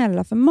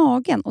snälla för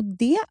magen. Och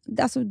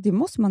det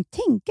måste man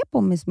tänka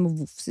på med små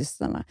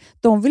woofsystarna.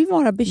 De vill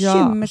vara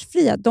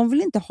bekymmersfria. De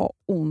vill inte ha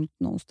ont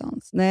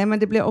någonstans. Nej, men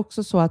det blir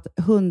också så att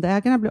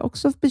hundägarna blir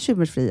också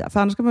bekymmersfria. För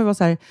annars kan man vara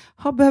så här,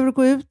 behöver du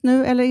gå ut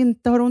nu eller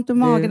inte? Har du ont i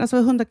magen?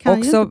 Alltså hundar kan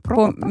också ju inte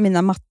prata. På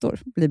mina mattor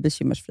blir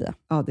bekymmersfria.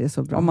 Ja, det är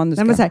så bra. Om man nu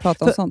ska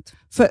prata om sånt.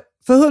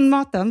 För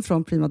hundmaten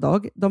från Prima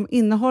Dog, de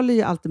innehåller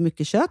ju alltid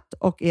mycket kött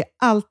och är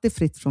alltid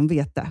fritt från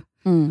vete.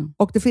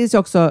 Och det finns ju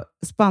också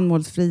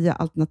spannmålsfria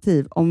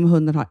alternativ om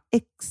hunden har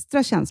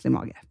extra känslig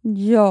mage.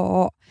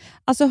 Ja,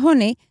 alltså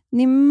hörni,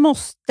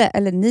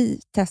 ni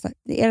testar.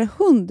 Er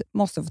hund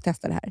måste få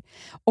testa det här.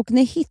 Och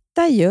ni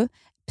hittar ju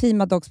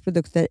Prima Dogs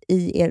produkter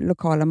i er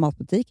lokala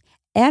matbutik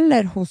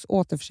eller hos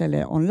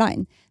återförsäljare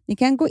online. Ni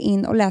kan gå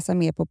in och läsa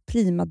mer på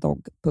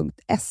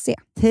primadog.se.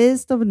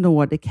 Taste of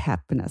Nordic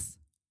happiness.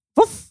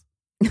 Voff!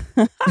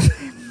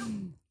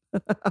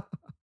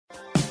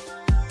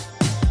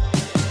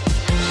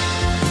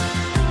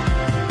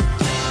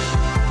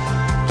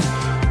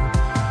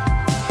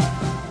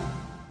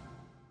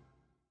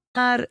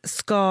 När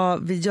ska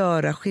vi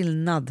göra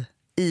skillnad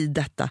i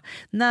detta?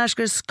 När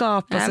ska det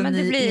skapas en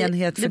ny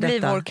enhet för detta? Det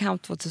blir vår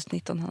camp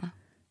 2019, Hanna.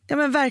 Ja,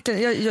 men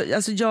verkligen.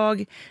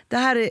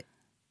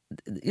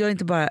 Jag är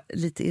inte bara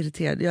lite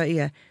irriterad. Jag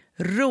är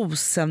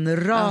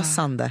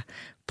rosenrasande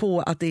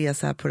på att det är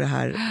så här på det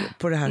här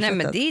sättet. Nej,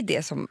 men det är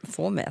det som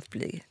får mig att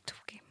bli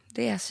tokig.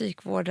 Det är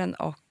psykvården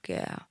och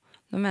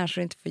när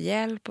människor inte får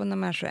hjälp och när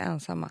människor är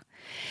ensamma.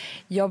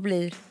 Jag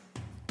blir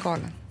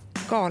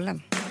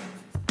galen.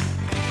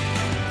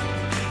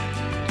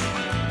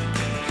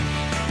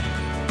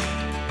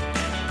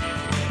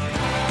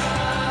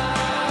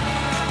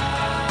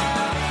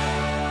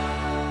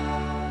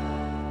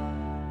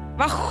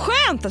 Vad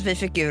skönt skönt att vi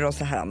fick ur oss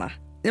det här, Anna.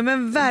 Ja,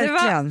 men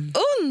verkligen. Det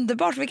var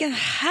underbart, vilken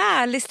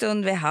härlig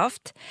stund vi har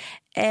haft.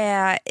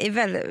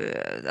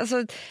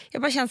 Alltså,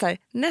 jag bara känner så här,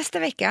 nästa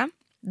vecka,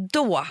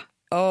 då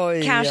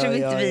kanske vi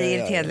inte är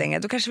irriterade längre.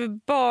 Då kanske vi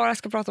bara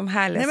ska prata om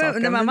härliga saker.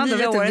 Men Amanda,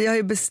 vi har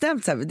ju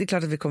bestämt så här, det är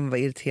klart att vi kommer vara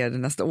irriterade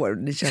nästa år.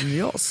 Ni känner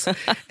ju oss.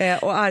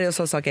 Och arga och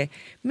så saker.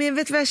 Men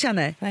vet du vad jag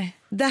känner? Nej.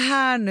 Det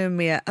här nu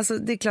med, alltså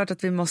det är klart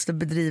att vi måste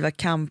bedriva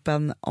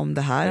kampen om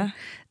det här. Ja.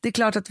 Det är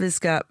klart att vi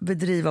ska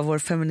bedriva vår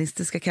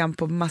feministiska kamp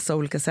på massa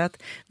olika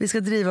sätt. Vi ska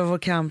driva vår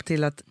kamp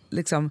till att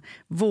liksom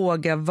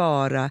våga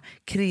vara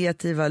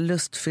kreativa,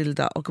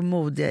 lustfyllda och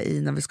modiga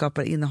i när vi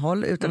skapar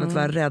innehåll utan att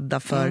vara rädda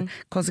för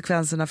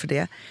konsekvenserna för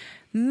det.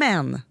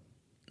 Men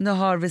nu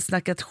har vi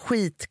snackat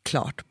skit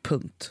klart,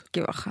 punkt.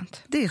 Gud vad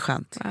skönt. Det är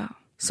skönt. Ja.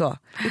 Så,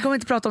 vi kommer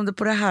inte prata om det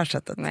på det här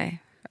sättet.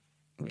 Nej,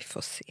 vi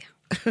får se.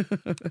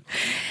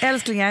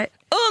 Älsklingar.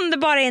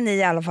 Underbara är ni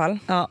i alla fall.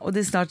 Ja, och det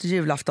är snart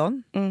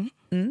julafton.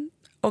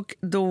 Och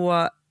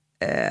då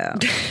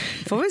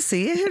får vi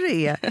se hur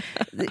det är.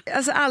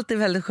 Alltså allt är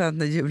väldigt skönt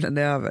när julen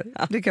är över.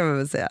 Det kan man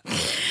väl säga.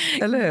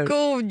 Eller hur?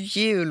 God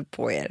jul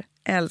på er.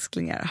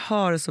 Älsklingar,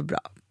 ha det så bra.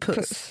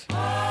 Puss.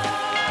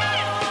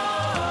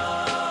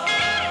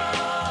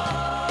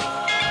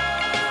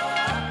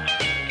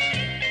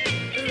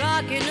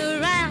 Rockin'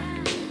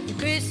 around the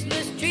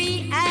Christmas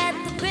tree at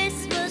the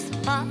Christmas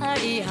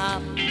party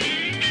hop.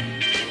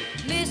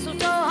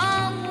 Mistletoe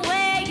hung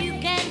where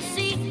you can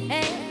see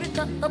every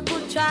couple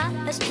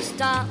tries to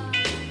stop.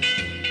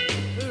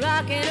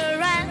 Rockin'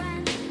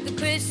 around the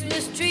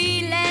Christmas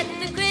tree, let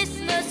the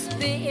Christmas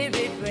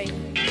spirit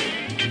ring.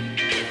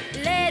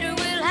 Later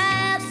we'll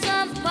have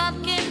some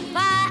pumpkin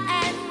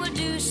pie and we'll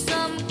do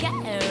some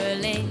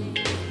caroling.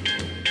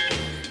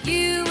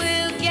 You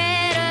will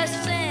get a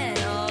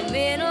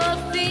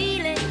sentimental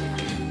feeling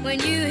when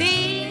you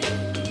hear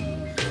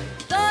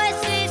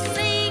voices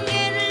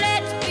singing,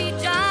 let's be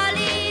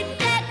jolly,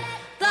 deck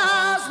the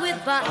halls with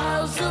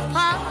boughs of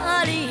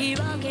holly.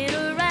 Rocking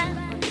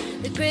around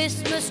the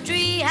Christmas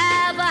tree,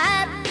 have a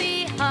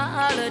happy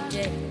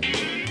holiday.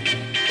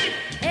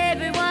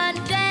 Everyone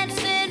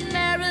dancing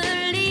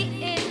merrily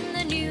in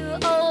the new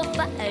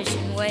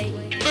old-fashioned way.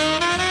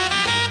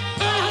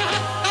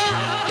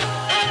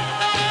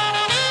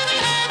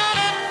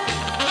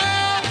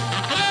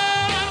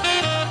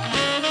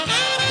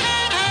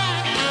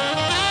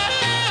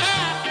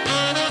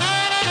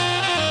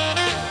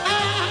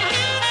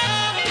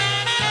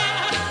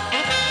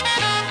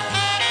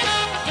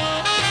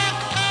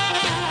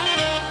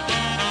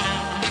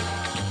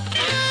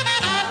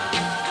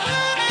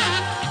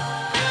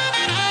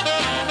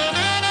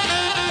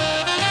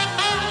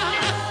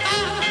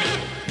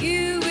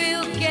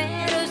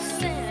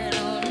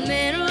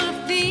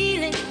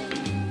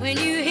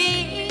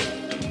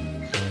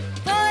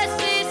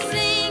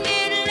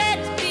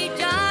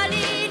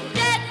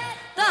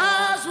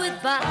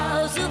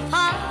 Boughs of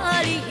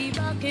holly,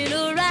 rocking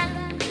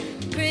around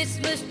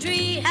Christmas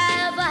tree,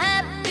 have a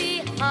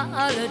happy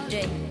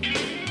holiday.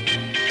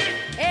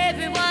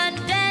 Everyone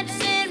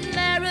dancing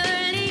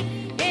merrily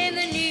in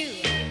the new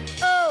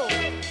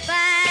old-fashioned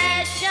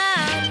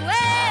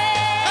way.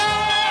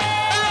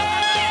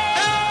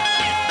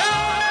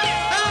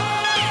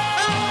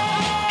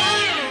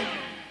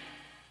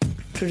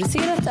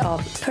 Producerat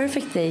av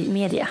Perfect Day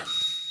Media.